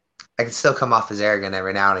 I can still come off as arrogant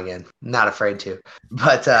every now and again. I'm not afraid to,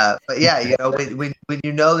 but yeah, you know, when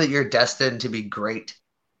you know that you're destined to be great,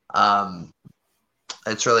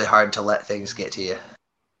 it's really hard to let things get to you.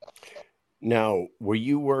 Now, were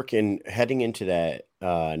you heading into that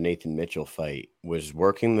Nathan Mitchell fight? Was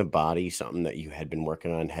working the body something that you had been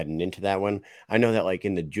working on heading into that one? I know that, like,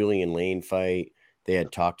 in the Julian Lane fight, they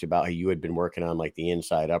had talked about how you had been working on, like, the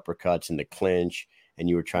inside uppercuts and the clinch, and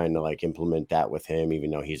you were trying to, like, implement that with him, even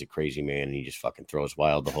though he's a crazy man and he just fucking throws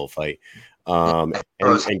wild the whole fight. And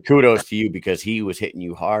kudos to you, because he was hitting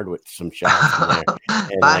you hard with some shots in there.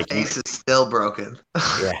 And, my face is still broken.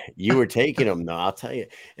 Yeah, you were taking them, though, I'll tell you.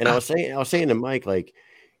 And I was saying to Mike, like,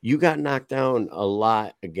 you got knocked down a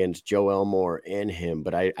lot against Joe Elmore and him,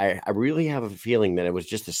 but I really have a feeling that it was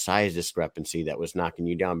just a size discrepancy that was knocking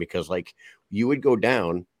you down, because, like, you would go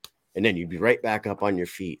down and then you'd be right back up on your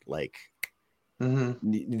feet. Like,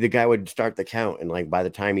 the guy would start the count, and, like, by the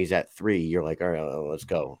time he's at 3, you're like, all right, let's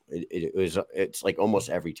go. It's like almost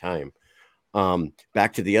every time.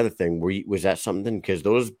 Back to the other thing, was that something? Because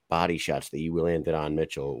those body shots that you landed on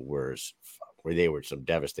Mitchell were some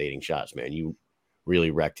devastating shots, man. You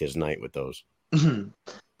really wrecked his night with those.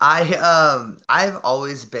 I've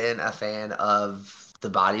always been a fan of the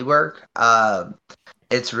body work.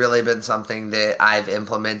 It's really been something that I've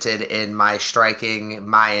implemented in my striking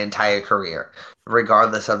my entire career,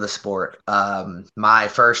 regardless of the sport. My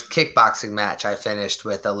first kickboxing match, I finished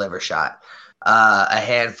with a liver shot. A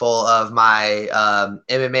handful of my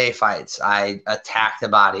MMA fights, I attacked the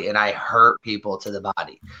body and I hurt people to the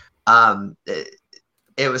body.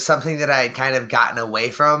 It was something that I had kind of gotten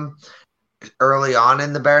away from early on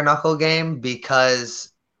in the bare knuckle game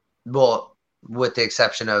because, well, with the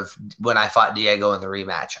exception of when I fought Diego in the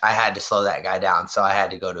rematch, I had to slow that guy down, so I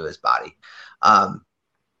had to go to his body.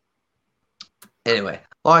 Anyway,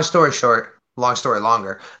 long story short, long story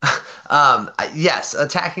longer. Yes,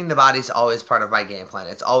 attacking the body is always part of my game plan.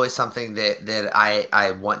 It's always something that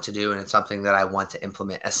I want to do, and it's something that I want to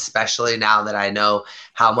implement, especially now that I know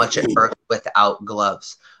how much it hurts without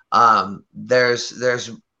gloves.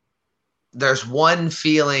 There's one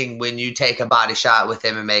feeling when you take a body shot with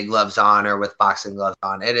MMA gloves on or with boxing gloves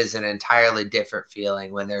on. It is an entirely different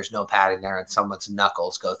feeling when there's no padding there and someone's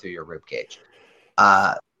knuckles go through your ribcage.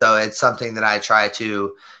 So it's something that I try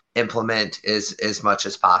to implement as much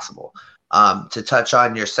as possible. To touch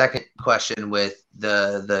on your second question with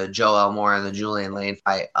the Joe Elmore and the Julian Lane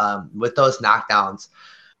fight, with those knockdowns,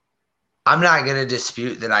 I'm not going to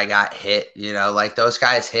dispute that I got hit. You know, like, those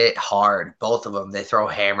guys hit hard, both of them. They throw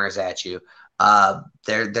hammers at you.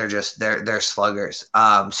 They're sluggers.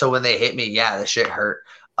 So when they hit me, yeah, the shit hurt.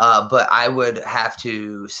 But I would have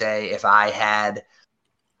to say, if I had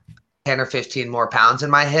 10 or 15 more pounds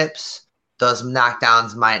in my hips, those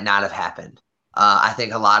knockdowns might not have happened. I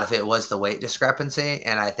think a lot of it was the weight discrepancy,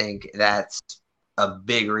 and I think that's a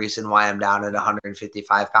big reason why I'm down at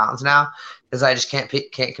 155 pounds now, because I just can't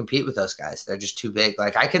compete with those guys. They're just too big.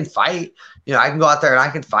 Like, I can fight, you know, I can go out there and I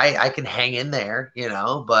can fight, I can hang in there, you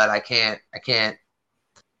know, but I can't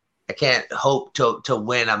hope to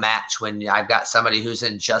win a match when I've got somebody who's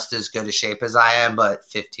in just as good a shape as I am, but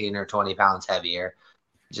 15 or 20 pounds heavier.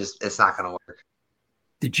 It's not going to work.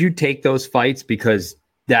 Did you take those fights because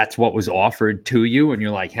that's what was offered to you, and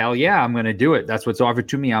you're like, hell yeah, I'm going to do it. That's what's offered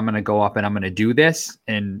to me. I'm going to go up and I'm going to do this.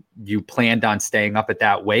 And you planned on staying up at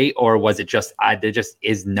that weight? Or was it just, there just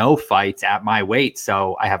is no fights at my weight,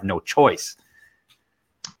 so I have no choice?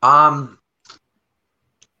 It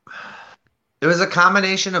was a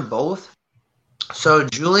combination of both. So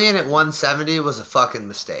Julian at 170 was a fucking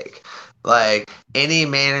mistake. Like, any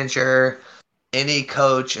manager any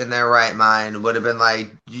coach in their right mind would have been like,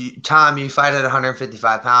 Tom, you fight at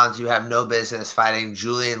 155 pounds. You have no business fighting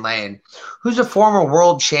Julian Lane, who's a former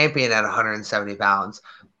world champion at 170 pounds.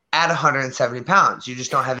 At 170 pounds, you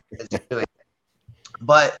just don't have any business doing it.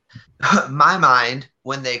 But my mind,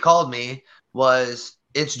 when they called me, was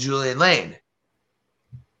it's Julian Lane.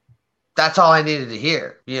 That's all I needed to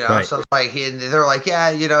hear, you know. Right. So it's like they're like, yeah,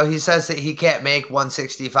 you know, he says that he can't make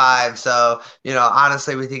 165. So, you know,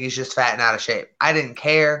 honestly, we think he's just fat and out of shape. I didn't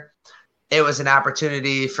care. It was an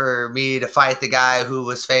opportunity for me to fight the guy who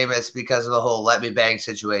was famous because of the whole let me bang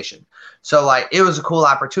situation. So like, it was a cool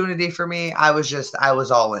opportunity for me. I was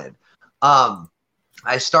all in.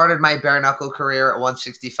 I started my bare knuckle career at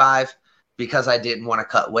 165 because I didn't want to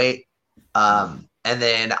cut weight. And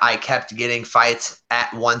then I kept getting fights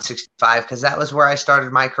at 165 because that was where I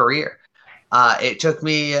started my career. It took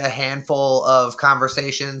me a handful of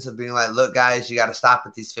conversations of being like, look, guys, you got to stop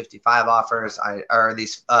with these 55 offers or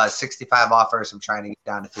these 65 offers. I'm trying to get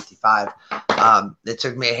down to 55. It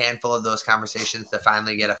took me a handful of those conversations to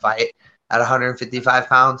finally get a fight at 155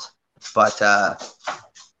 pounds. But now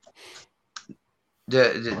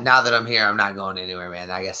that I'm here, I'm not going anywhere,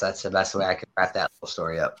 man. I guess that's the best way I can wrap that little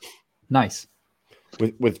story up. Nice.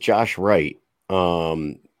 With Josh Wright, are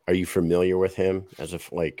you familiar with him as a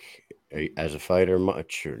fighter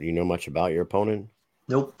much, or do you know much about your opponent?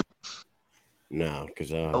 Nope. No,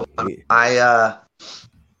 because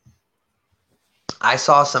I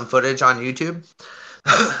saw some footage on YouTube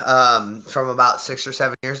from about 6 or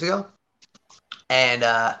 7 years ago, and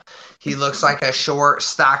he looks like a short,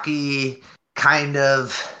 stocky, kind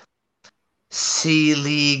of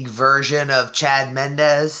C-League version of Chad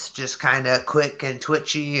Mendes, just kind of quick and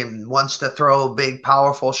twitchy and wants to throw big,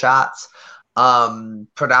 powerful shots.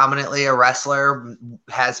 Predominantly a wrestler,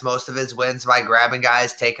 has most of his wins by grabbing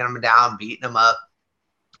guys, taking them down, beating them up.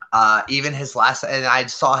 Even his last, and I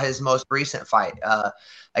saw his most recent fight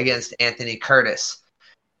against Anthony Curtis.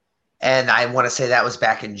 And I want to say that was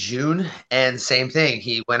back in June. And same thing.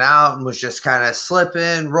 He went out and was just kind of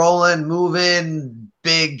slipping, rolling, moving,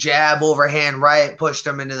 big jab, overhand right, pushed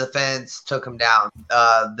him into the fence, took him down.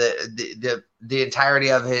 The entirety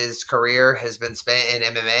of his career has been spent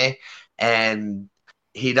in MMA, and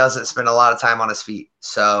he doesn't spend a lot of time on his feet.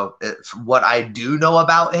 So what I do know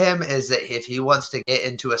about him is that if he wants to get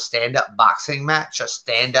into a stand-up boxing match, a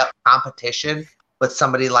stand-up competition with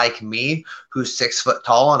somebody like me, who's 6 foot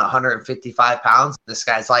tall and 155 pounds. This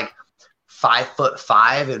guy's like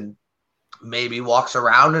 5'5" and maybe walks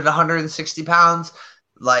around at 160 pounds.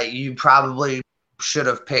 Like, you probably should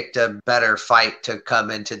have picked a better fight to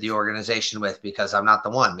come into the organization with, because I'm not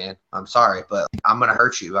the one, man. I'm sorry, but I'm going to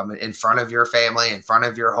hurt you. I'm in front of your family, in front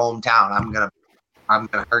of your hometown. I'm going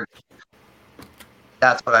to hurt you.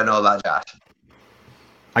 That's what I know about Josh.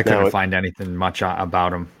 I couldn't find anything much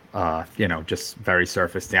about him. Just very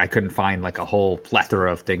surface thing. I couldn't find like a whole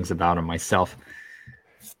plethora of things about him myself.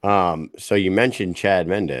 So you mentioned Chad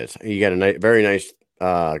Mendes. You got a very nice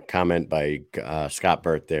comment by Scott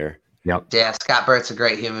Burt there. Yep. Yeah, Scott Burt's a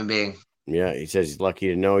great human being. Yeah, he says he's lucky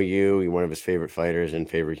to know you. You're one of his favorite fighters and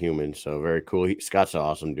favorite humans. So very cool. Scott's an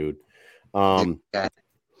awesome dude.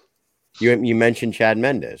 You mentioned Chad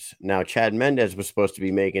Mendes. Now, Chad Mendes was supposed to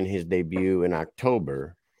be making his debut in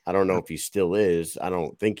October. I don't know if he still is. I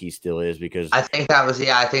don't think he still is, because I think that was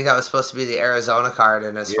supposed to be the Arizona card.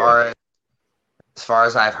 And as far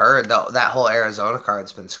as I've heard, that whole Arizona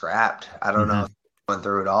card's been scrapped. I don't know if it went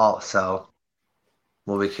through it all. So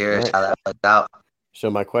we'll be curious how that plays out. So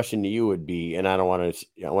my question to you would be, and I don't want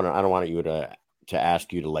you to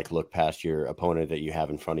ask you to like look past your opponent that you have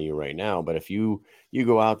in front of you right now. But if you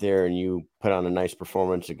go out there and you put on a nice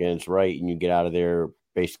performance against Wright and you get out of there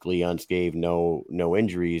basically unscathed, no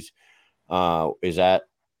injuries, is that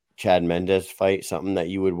Chad Mendes fight something that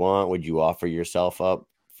you would want? Would you offer yourself up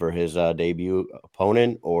for his debut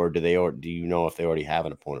opponent, or do you know if they already have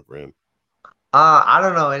an opponent for him? I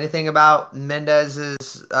don't know anything about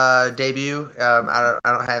Mendez's debut. I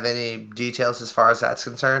don't have any details as far as that's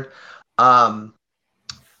concerned. Would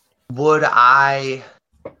I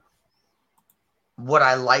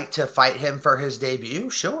like to fight him for his debut?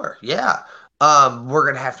 Sure. Yeah. We're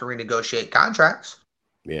going to have to renegotiate contracts.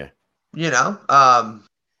 Yeah.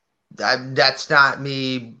 That's not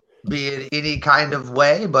me being any kind of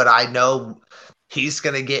way, but I know he's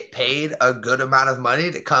going to get paid a good amount of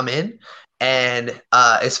money to come in. And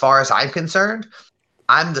as far as I'm concerned,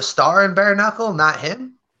 I'm the star in bare knuckle, not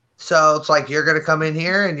him. So it's like, you're going to come in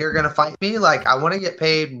here and you're going to fight me. Like, I want to get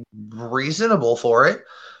paid reasonable for it.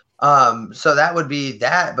 So that would be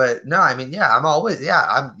that. But no, I mean,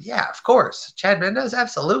 of course. Chad Mendes,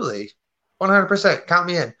 absolutely. 100%. Count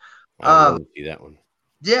me in. I want to see that one.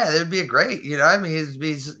 Yeah, it'd be great. You know, I mean, it'd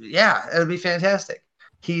be fantastic.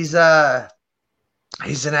 He's an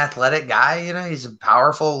athletic guy. You know, he's a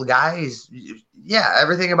powerful guy.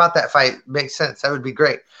 Everything about that fight makes sense. That would be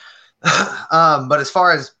great. But as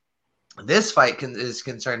far as this fight is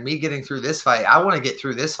concerned, me getting through this fight, I want to get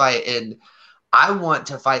through this fight, and I want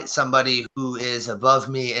to fight somebody who is above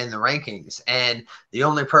me in the rankings. And the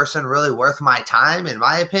only person really worth my time, in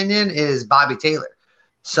my opinion, is Bobby Taylor.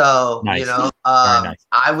 So, nice. You know, nice.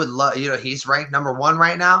 I would love, you know, he's ranked number 1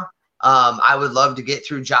 right now. I would love to get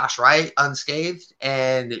through Josh Wright unscathed,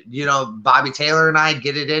 and, you know, Bobby Taylor and I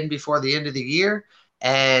get it in before the end of the year.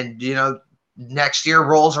 And, you know, next year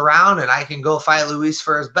rolls around and I can go fight Luis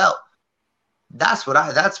for his belt. That's what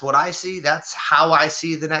I see. That's how I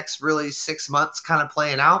see the next really 6 months kind of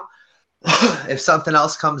playing out. If something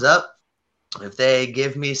else comes up, if they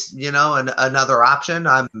give me, you know, another option,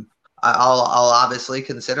 I'll obviously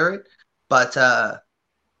consider it. But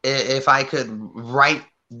if I could write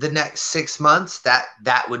the next 6 months,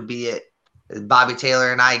 that would be it. Bobby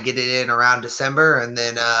Taylor and I get it in around December, and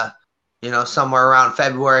then you know, somewhere around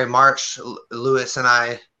February, March, Luis and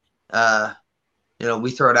I, you know,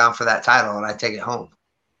 we throw down for that title and I take it home.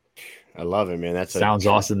 I love it, man. That sounds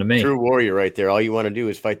awesome to me. True warrior right there. All you want to do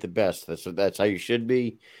is fight the best. That's how you should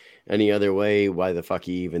be. Any other way, why the fuck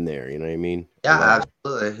are you even there? You know what I mean? Yeah,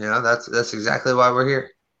 absolutely. You know, that's exactly why we're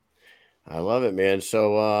here. I love it, man.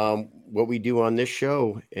 So what we do on this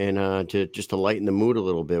show, and to lighten the mood a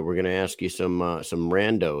little bit, we're going to ask you some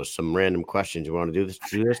randos, some random questions. You want to do this?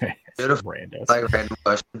 Beautiful. Randos. Like random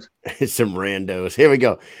questions. Some randos. Here we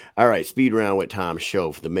go. All right, speed round with Tom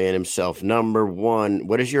Shoaf, the man himself. Number 1,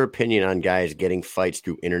 what is your opinion on guys getting fights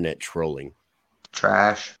through internet trolling?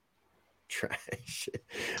 Trash.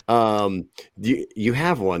 You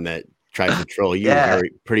have one that tries to troll you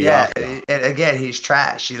pretty often. And again, he's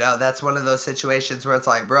trash. You know, that's one of those situations where it's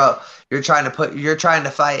like, bro, you're trying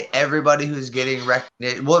to fight everybody who's getting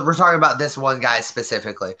recognition. Well, we're talking about this one guy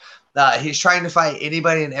specifically. He's trying to fight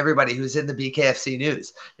anybody and everybody who's in the BKFC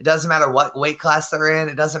news. It doesn't matter what weight class they're in.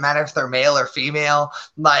 It doesn't matter if they're male or female.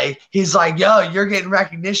 Like, he's like, yo, you're getting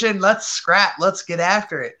recognition. Let's scrap. Let's get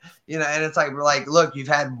after it. You know, and it's like, we're like, look, you've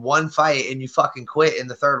had one fight and you fucking quit in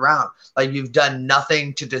the 3rd round. Like, you've done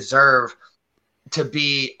nothing to deserve to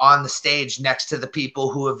be on the stage next to the people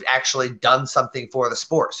who have actually done something for the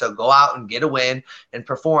sport. So go out and get a win and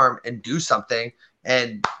perform and do something.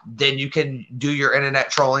 And then you can do your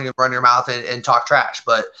internet trolling and run your mouth and talk trash.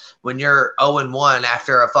 But when you're 0-1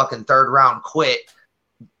 after a fucking 3rd round quit,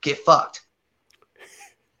 get fucked.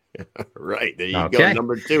 Right. There you go.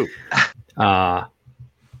 Number 2.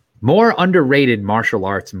 More underrated martial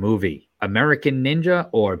arts movie, American Ninja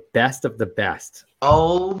or Best of the Best?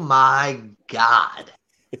 Oh my God.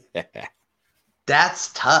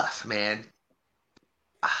 That's tough, man.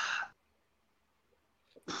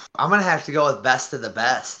 I'm going to have to go with Best of the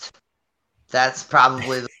Best. That's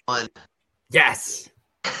probably the one. Yes.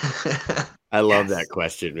 I love that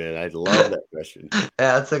question, man. I love that question. Yeah,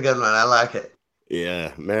 that's a good one. I like it.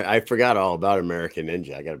 Yeah, man, I forgot all about American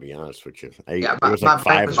Ninja. I got to be honest with you. My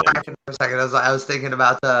brain was racking for a second. I was thinking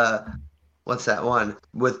about what's that one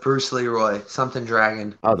with Bruce Leroy? Something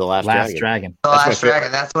Dragon. Oh, The Last Dragon. The Last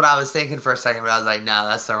Dragon. That's what I was thinking for a second, but I was like, no,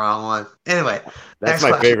 that's the wrong one. Anyway, that's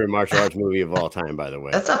my favorite martial arts movie of all time, by the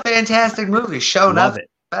way. That's a fantastic movie. Shown Up.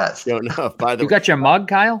 Best. Shown Up. By the way, you got your mug,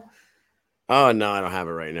 Kyle? Oh no, I don't have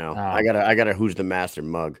it right now. Oh. I got a Who's the Master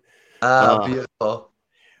mug. Oh, beautiful.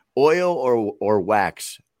 Oil or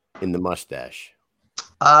wax in the mustache?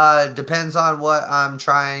 Depends on what I'm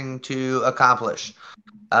trying to accomplish.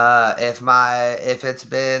 If it's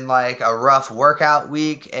been like a rough workout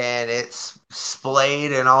week and it's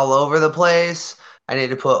splayed and all over the place, I need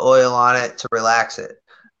to put oil on it to relax it.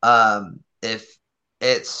 If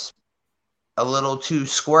it's a little too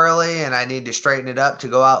squirrely and I need to straighten it up to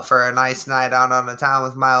go out for a nice night out on the town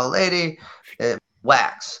with my old lady,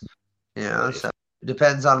 wax. You know, so it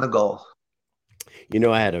depends on the goal. You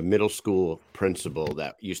know, I had a middle school principal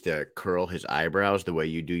that used to curl his eyebrows the way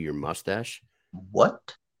you do your mustache.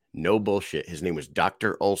 What? No bullshit. His name was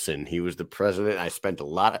Dr. Olson. He was the president.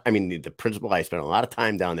 The principal. I spent a lot of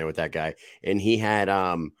time down there with that guy. And he had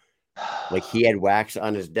he had wax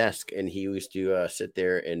on his desk and he used to sit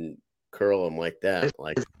there and curl them like that.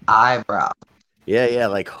 Like his eyebrow. Yeah,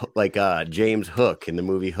 like James Hook in the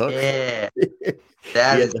movie Hook. Yeah.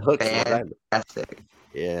 That is fantastic.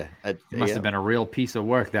 Yeah, it must have been a real piece of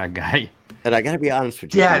work, that guy. And I got to be honest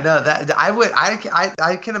with you. Yeah, no, that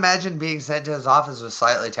I can imagine being sent to his office was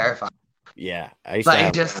slightly terrifying. Yeah, I used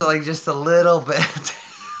to just a little bit.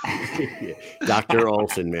 Dr.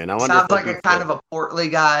 Olson, man. I wonder sounds like a kind of a portly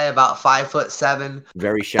guy, about 5'7".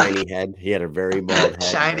 Very shiny head. He had a very bald head.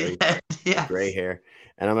 Shiny head, yeah. Gray hair.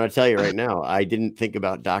 And I'm going to tell you right now, I didn't think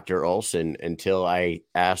about Dr. Olson until I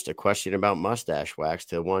asked a question about mustache wax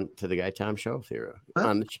to the guy Tom Shoaf here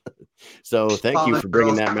on the show. So thank you for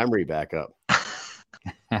bringing that memory back up.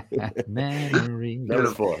 Memory.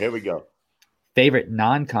 Number 4. Here we go. Favorite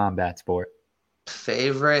non-combat sport.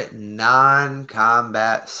 Favorite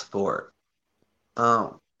non-combat sport.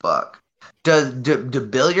 Oh fuck. Do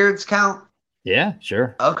billiards count? Yeah,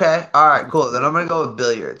 sure. Okay. All right, cool. Then I'm going to go with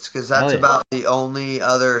billiards because that's about the only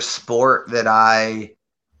other sport that I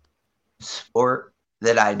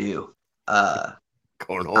do.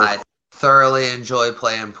 Cornhole. I thoroughly enjoy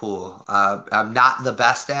playing pool. I'm not the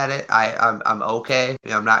best at it. I'm okay.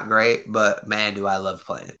 I'm not great, but man, do I love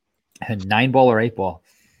playing it. 9-ball or 8-ball?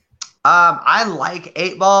 I like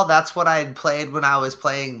 8-ball. That's what I played when I was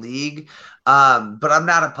playing League. But I'm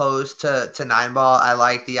not opposed to 9-ball. I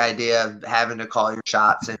like the idea of having to call your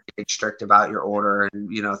shots and being strict about your order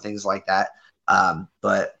and things like that.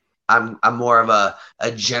 But I'm more of a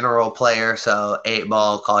general player, so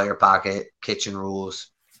 8-ball, call your pocket, kitchen rules.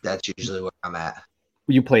 That's usually where I'm at.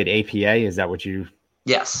 You played APA? Is that what you?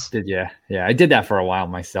 Yes. Did you? Yeah, I did that for a while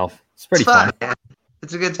myself. It's pretty fun. Man.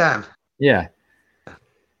 It's a good time. Yeah.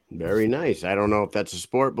 Very nice. I don't know if that's a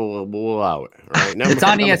sport, but we'll allow it. Right? It's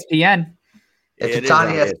on ESPN. It's on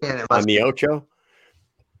ESPN. On the Ocho?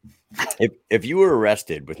 If you were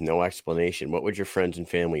arrested with no explanation, what would your friends and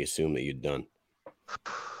family assume that you'd done?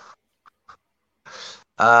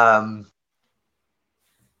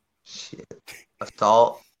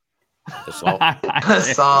 Assault.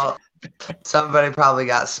 Somebody probably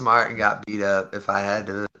got smart and got beat up if I had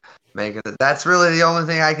to make it. That's really the only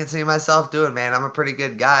thing I can see myself doing, man. I'm a pretty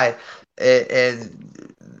good guy in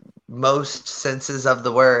most senses of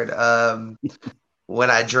the word. When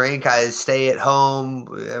I drink, I stay at home.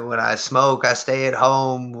 When I smoke, I stay at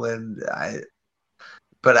home.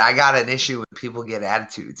 But I got an issue when people get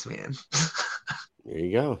attitudes, man. There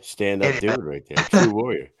you go. Stand up dude right there. True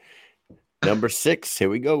warrior. Number 6. Here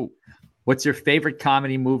we go. What's your favorite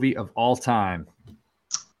comedy movie of all time?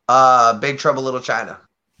 Big Trouble Little China.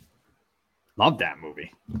 Love that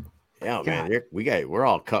movie. Yeah, man. We're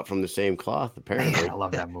all cut from the same cloth, apparently. Man, I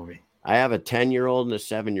love that movie. I have a 10-year-old and a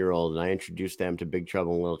 7-year-old, and I introduced them to Big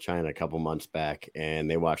Trouble in Little China a couple months back, and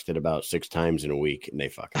they watched it about 6 times in a week, and they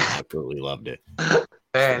fucking absolutely loved it.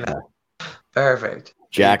 Very nice. Perfect.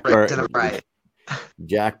 Jack Burton,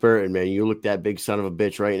 man, you look that big son of a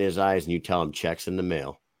bitch right in his eyes, and you tell him checks in the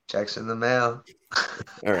mail. Checks in the mail.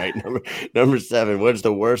 All right, number 7. What's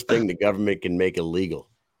the worst thing the government can make illegal?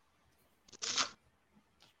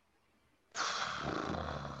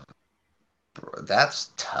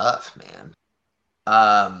 That's tough, man.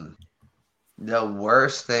 The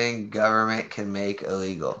worst thing government can make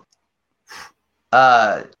illegal.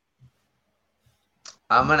 I'm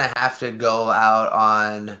gonna have to go out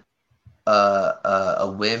on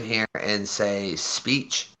a whim here and say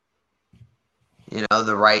speech.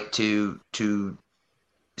 The right to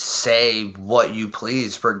say what you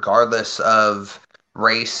please, regardless of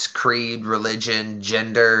race, creed, religion,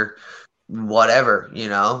 gender, whatever.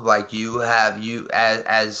 Like you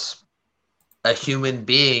as a human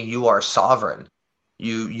being, you are sovereign.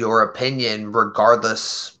 Your opinion,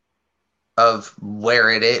 regardless of where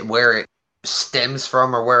it stems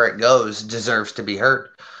from or where it goes, deserves to be heard.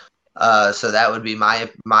 So that would be my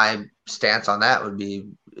stance on that. Would be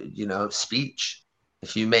speech.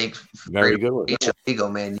 If you make very good speech illegal,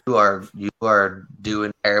 man, you are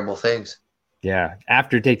doing terrible things. Yeah.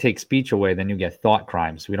 After they take speech away, then you get thought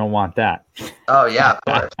crimes. We don't want that. Oh yeah, of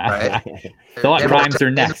course, right? Thought crimes are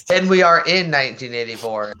next. And we are in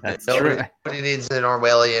 1984. That's true. Nobody needs an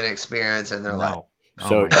Orwellian experience in their life.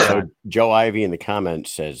 So Joe Ivy in the comments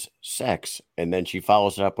says sex, and then she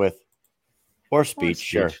follows it up with or speech.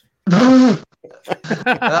 Sure. Well,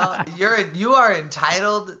 you are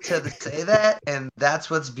entitled to say that, and that's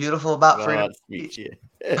what's beautiful about freedom of speech.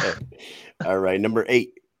 Yeah. All right, number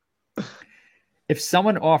 8. If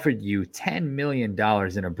someone offered you $10 million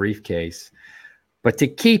in a briefcase, but to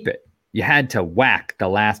keep it, you had to whack the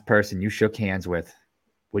last person you shook hands with,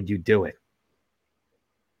 would you do it?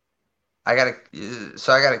 I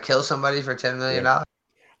gotta kill somebody for $10 million. I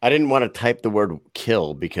didn't want to type the word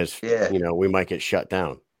kill because we might get shut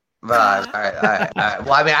down. All right.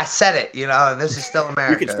 Well, I mean, I said it, and this is still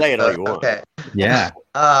America. You can say it all you want. Okay. Yeah.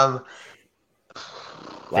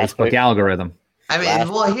 Facebook algorithm. I mean,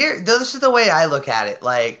 this is the way I look at it.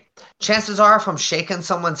 Like, chances are, if I'm shaking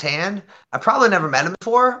someone's hand, I probably never met him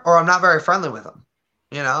before, or I'm not very friendly with them.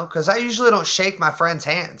 you know, because I usually don't shake my friends'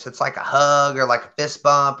 hands. It's like a hug or like a fist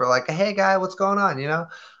bump or like a, hey, guy, what's going on, you know?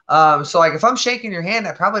 So, like, if I'm shaking your hand,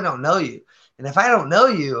 I probably don't know you. And if I don't know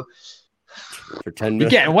you, for $10 million, you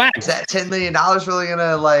getting whacked. Is that $10 million really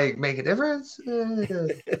gonna like make a difference?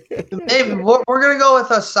 Maybe we're gonna go with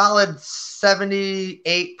a solid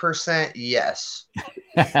 78% yes.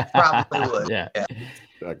 Probably would. Yeah.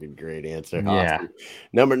 Fucking great answer. Yeah. Awesome.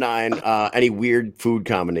 Number 9. Any weird food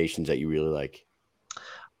combinations that you really like?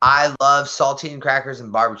 I love saltine crackers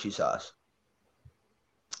and barbecue sauce.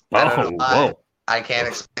 I can't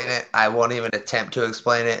explain it. I won't even attempt to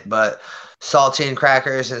explain it, but saltine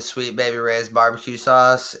crackers and Sweet Baby Ray's barbecue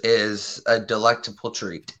sauce is a delectable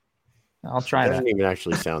treat. I'll try that. Doesn't even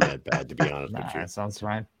actually sound that bad, to be honest with you. That sounds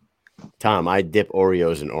fine. Tom, I dip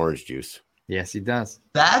Oreos in orange juice. Yes, he does.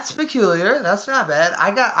 That's peculiar. That's not bad.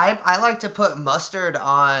 I like to put mustard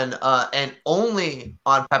on and only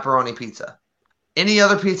on pepperoni pizza. Any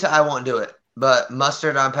other pizza, I won't do it. But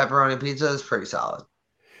mustard on pepperoni pizza is pretty solid.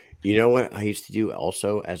 You know what I used to do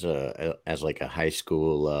also as like a high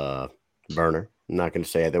school burner? I'm not going to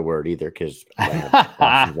say the word either because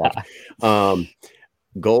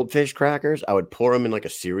goldfish crackers. I would pour them in like a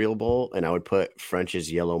cereal bowl, and I would put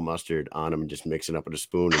French's yellow mustard on them and just mix it up with a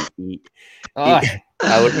spoon and eat. I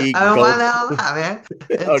would eat. Why the hell not, man?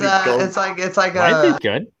 It's like a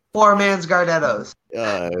good. Poor man's Gardettos.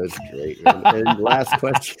 It was great. Man. And last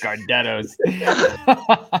question. Gardettos.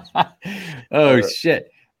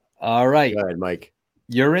 Shit. All right. Go ahead, Mike.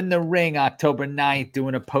 You're in the ring October 9th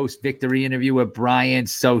doing a post-victory interview with Brian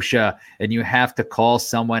Sosha, and you have to call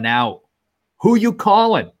someone out. Who you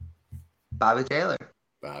calling? Bobby Taylor.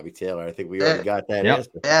 Bobby Taylor. I think we already got that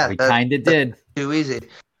answer. Yeah, we kind of did. Too easy.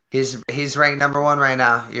 He's ranked number 1 right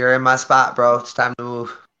now. You're in my spot, bro. It's time to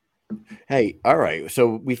move. Hey, all right.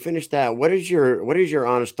 So we finished that. What is your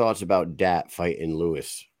honest thoughts about Dat fighting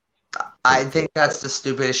Lewis? I think that's the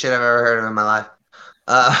stupidest shit I've ever heard of in my life.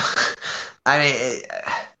 I mean,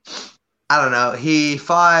 I don't know. He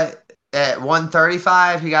fought at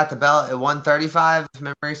 135. He got the belt at 135, if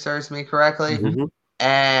memory serves me correctly. Mm-hmm.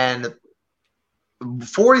 And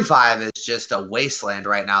 45 is just a wasteland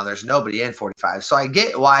right now. There's nobody in 45. So I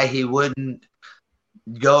get why he wouldn't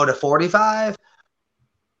go to 45.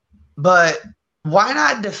 But why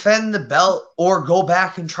not defend the belt or go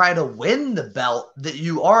back and try to win the belt that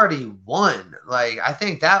you already won? Like, I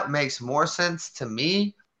think that makes more sense to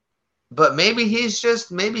me. But maybe he's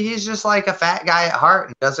just like a fat guy at heart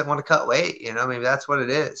and doesn't want to cut weight. You know, maybe that's what it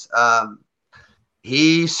is.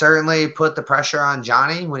 He certainly put the pressure on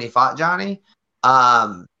Johnny when he fought Johnny.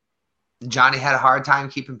 Johnny had a hard time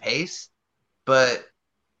keeping pace, but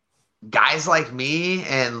guys like me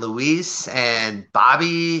and Luis and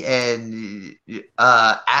Bobby and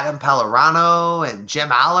Adam Pellerano and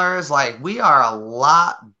Jim Allers, like, we are a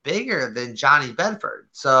lot bigger than Johnny Bedford.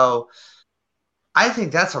 So I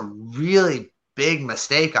think that's a really big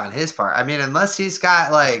mistake on his part. I mean, unless he's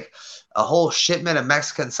got like a whole shipment of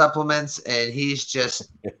Mexican supplements and he's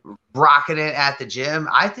just rocking it at the gym,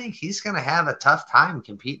 I think he's going to have a tough time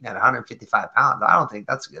competing at 155 pounds. I don't think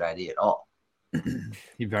that's a good idea at all.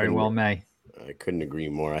 He very well may. I couldn't agree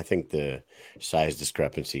more. I think the size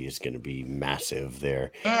discrepancy is going to be massive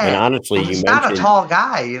there. Yeah, and honestly, he's not a tall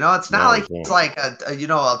guy. You know, it's not he's like a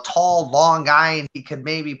tall, long guy, and he could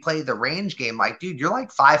maybe play the range game. Like, dude, you're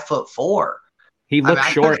like 5'4". He looks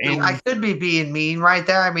short. I could be being mean right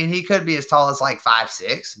there. I mean, he could be as tall as like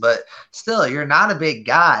 5'6", but still, you're not a big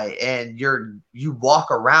guy, and you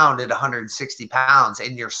walk around at 160 pounds,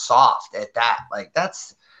 and you're soft at that. Like,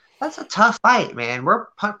 that's a tough fight, man. We're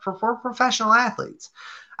professional athletes.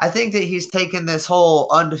 I think that he's taken this whole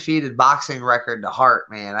undefeated boxing record to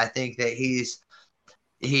heart, man. I think that he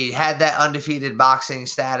had that undefeated boxing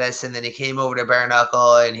status, and then he came over to bare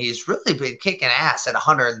knuckle, and he's really been kicking ass at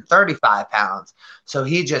 135 pounds. So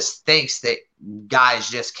he just thinks that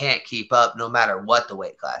guys just can't keep up no matter what the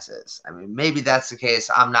weight class is. I mean, maybe that's the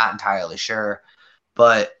case. I'm not entirely sure,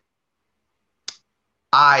 but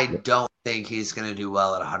I don't think he's going to do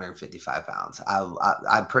well at 155 pounds.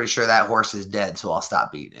 I'm pretty sure that horse is dead, so I'll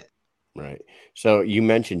stop beating it. Right. So you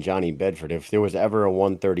mentioned Johnny Bedford. If there was ever a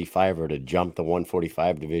 135er to jump the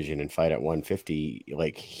 145 division and fight at 150,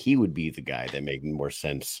 like, he would be the guy that made more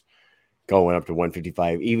sense going up to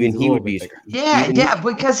 155. Even he would be.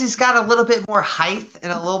 Because he's got a little bit more height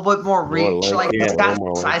and a little bit more reach. He's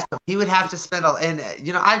got size. He would have to spend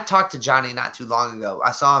I talked to Johnny not too long ago.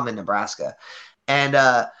 I saw him in Nebraska. And,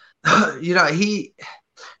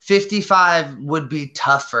 55 would be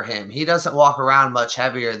tough for him. He doesn't walk around much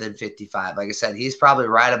heavier than 55. Like I said, he's probably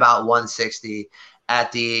right about 160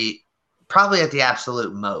 probably at the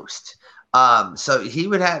absolute most. So he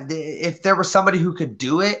would have, if there was somebody who could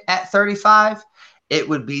do it at 35, it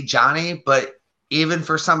would be Johnny. But even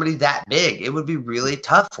for somebody that big, it would be really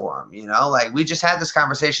tough for him. Like we just had this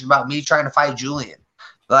conversation about me trying to fight Julian.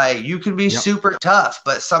 Like you can be super tough,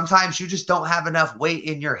 but sometimes you just don't have enough weight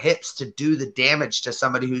in your hips to do the damage to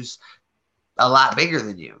somebody who's a lot bigger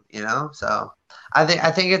than you, So I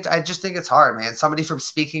just think it's hard, man. Somebody from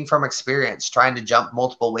speaking from experience, trying to jump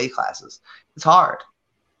multiple weight classes, it's hard.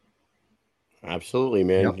 Absolutely,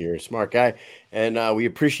 man. Yep. You're a smart guy, and we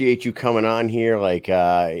appreciate you coming on here. Like,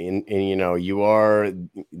 and you are,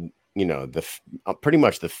 pretty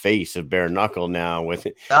much the face of bare knuckle now with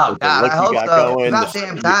it. Oh God, I hope so. About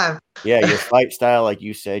damn time. Your fight style, like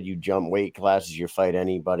you said, you jump weight classes, you fight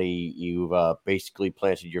anybody. You've basically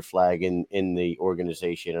planted your flag in the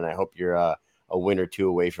organization, and I hope you're a win or two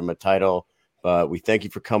away from a title. But we thank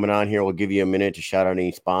you for coming on here. We'll give you a minute to shout out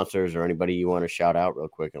any sponsors or anybody you want to shout out real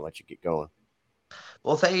quick and let you get going.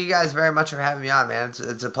 Well, thank you guys very much for having me on, man.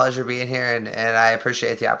 It's a pleasure being here, and I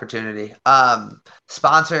appreciate the opportunity.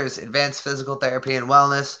 Sponsors: Advanced Physical Therapy and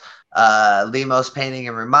Wellness, Limos Painting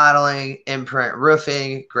and Remodeling, Imprint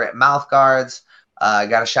Roofing, Grit Mouth Guards.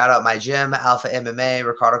 Got to shout out my gym, Alpha MMA,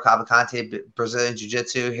 Ricardo Cavalcante, Brazilian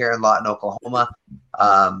Jiu-Jitsu here in Lawton, Oklahoma.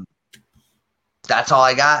 That's all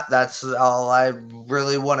I got. That's all I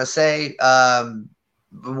really want to say.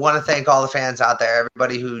 Want to thank all the fans out there,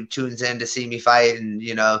 everybody who tunes in to see me fight and,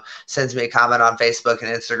 sends me a comment on Facebook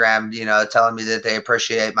and Instagram, telling me that they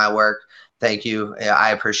appreciate my work. Thank you.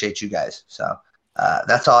 I appreciate you guys. So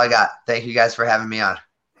that's all I got. Thank you guys for having me on.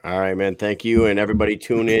 All right, man. Thank you. And everybody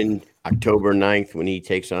tune in October 9th when he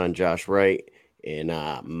takes on Josh Wright in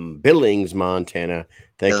Billings, Montana.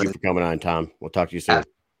 Thank you for coming on, Tom. We'll talk to you soon.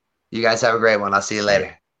 You guys have a great one. I'll see you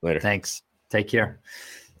later. Thanks. Take care.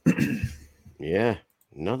 Yeah.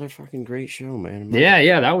 Another fucking great show, man.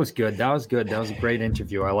 Yeah, that was good. That was a great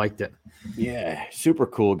interview. I liked it. Yeah, super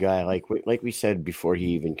cool guy. Like we said before he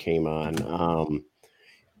even came on,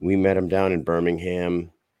 we met him down in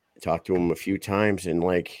Birmingham, talked to him a few times, and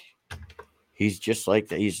he's just like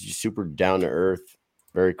that. He's just super down to earth,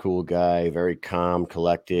 very cool guy, very calm,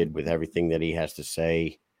 collected with everything that he has to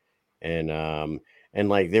say, and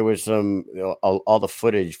there was all the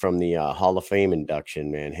footage from the Hall of Fame induction,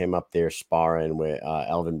 man, him up there sparring with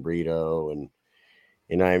Elvin Brito. And,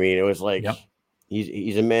 it was like,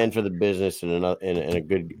 he's a man for the business and a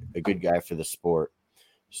good guy for the sport.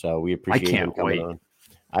 So we appreciate him coming on.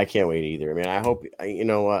 I can't wait either. I mean, I hope,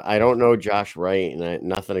 I don't know Josh Wright and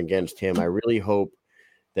nothing against him. I really hope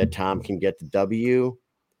that Tom can get the W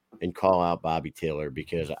and call out Bobby Taylor,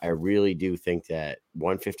 because I really do think that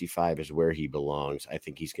 155 is where he belongs. I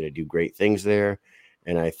think he's going to do great things there.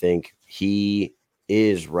 And I think he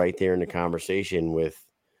is right there in the conversation with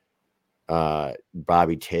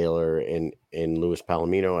Bobby Taylor and Luis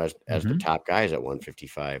Palomino as the top guys at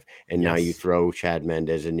 155. And now you throw Chad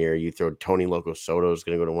Mendez in there. You throw Tony Loco Soto is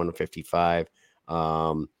going to go to 155.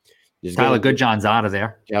 Tyler Goodjohn's out of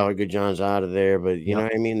there. Tyler Goodjohn's out of there. But you know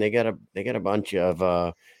what I mean? They got a bunch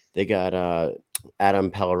of they got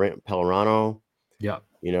Adam Pellerano. Yeah.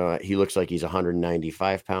 He looks like he's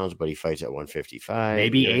 195 pounds, but he fights at 155.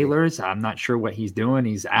 Maybe Ehlers. I'm not sure what he's doing.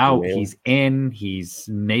 He's out. He's in. He's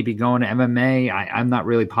maybe going to MMA. I'm not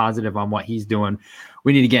really positive on what he's doing.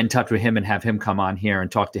 We need to get in touch with him and have him come on here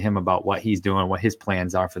and talk to him about what he's doing, what his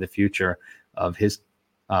plans are for the future of his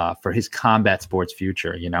combat sports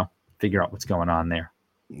future, figure out what's going on there.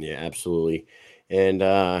 Yeah, absolutely.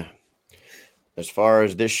 And, as far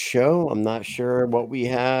as this show, I'm not sure what we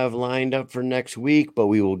have lined up for next week, but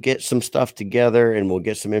we will get some stuff together and we'll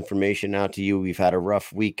get some information out to you. We've had a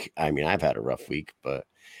rough week. I mean, I've had a rough week, but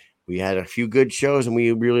we had a few good shows, and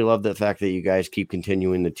we really love the fact that you guys keep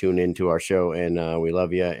continuing to tune into our show, and we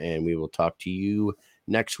love you, and we will talk to you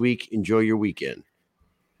next week. Enjoy your weekend.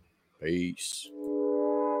 Peace.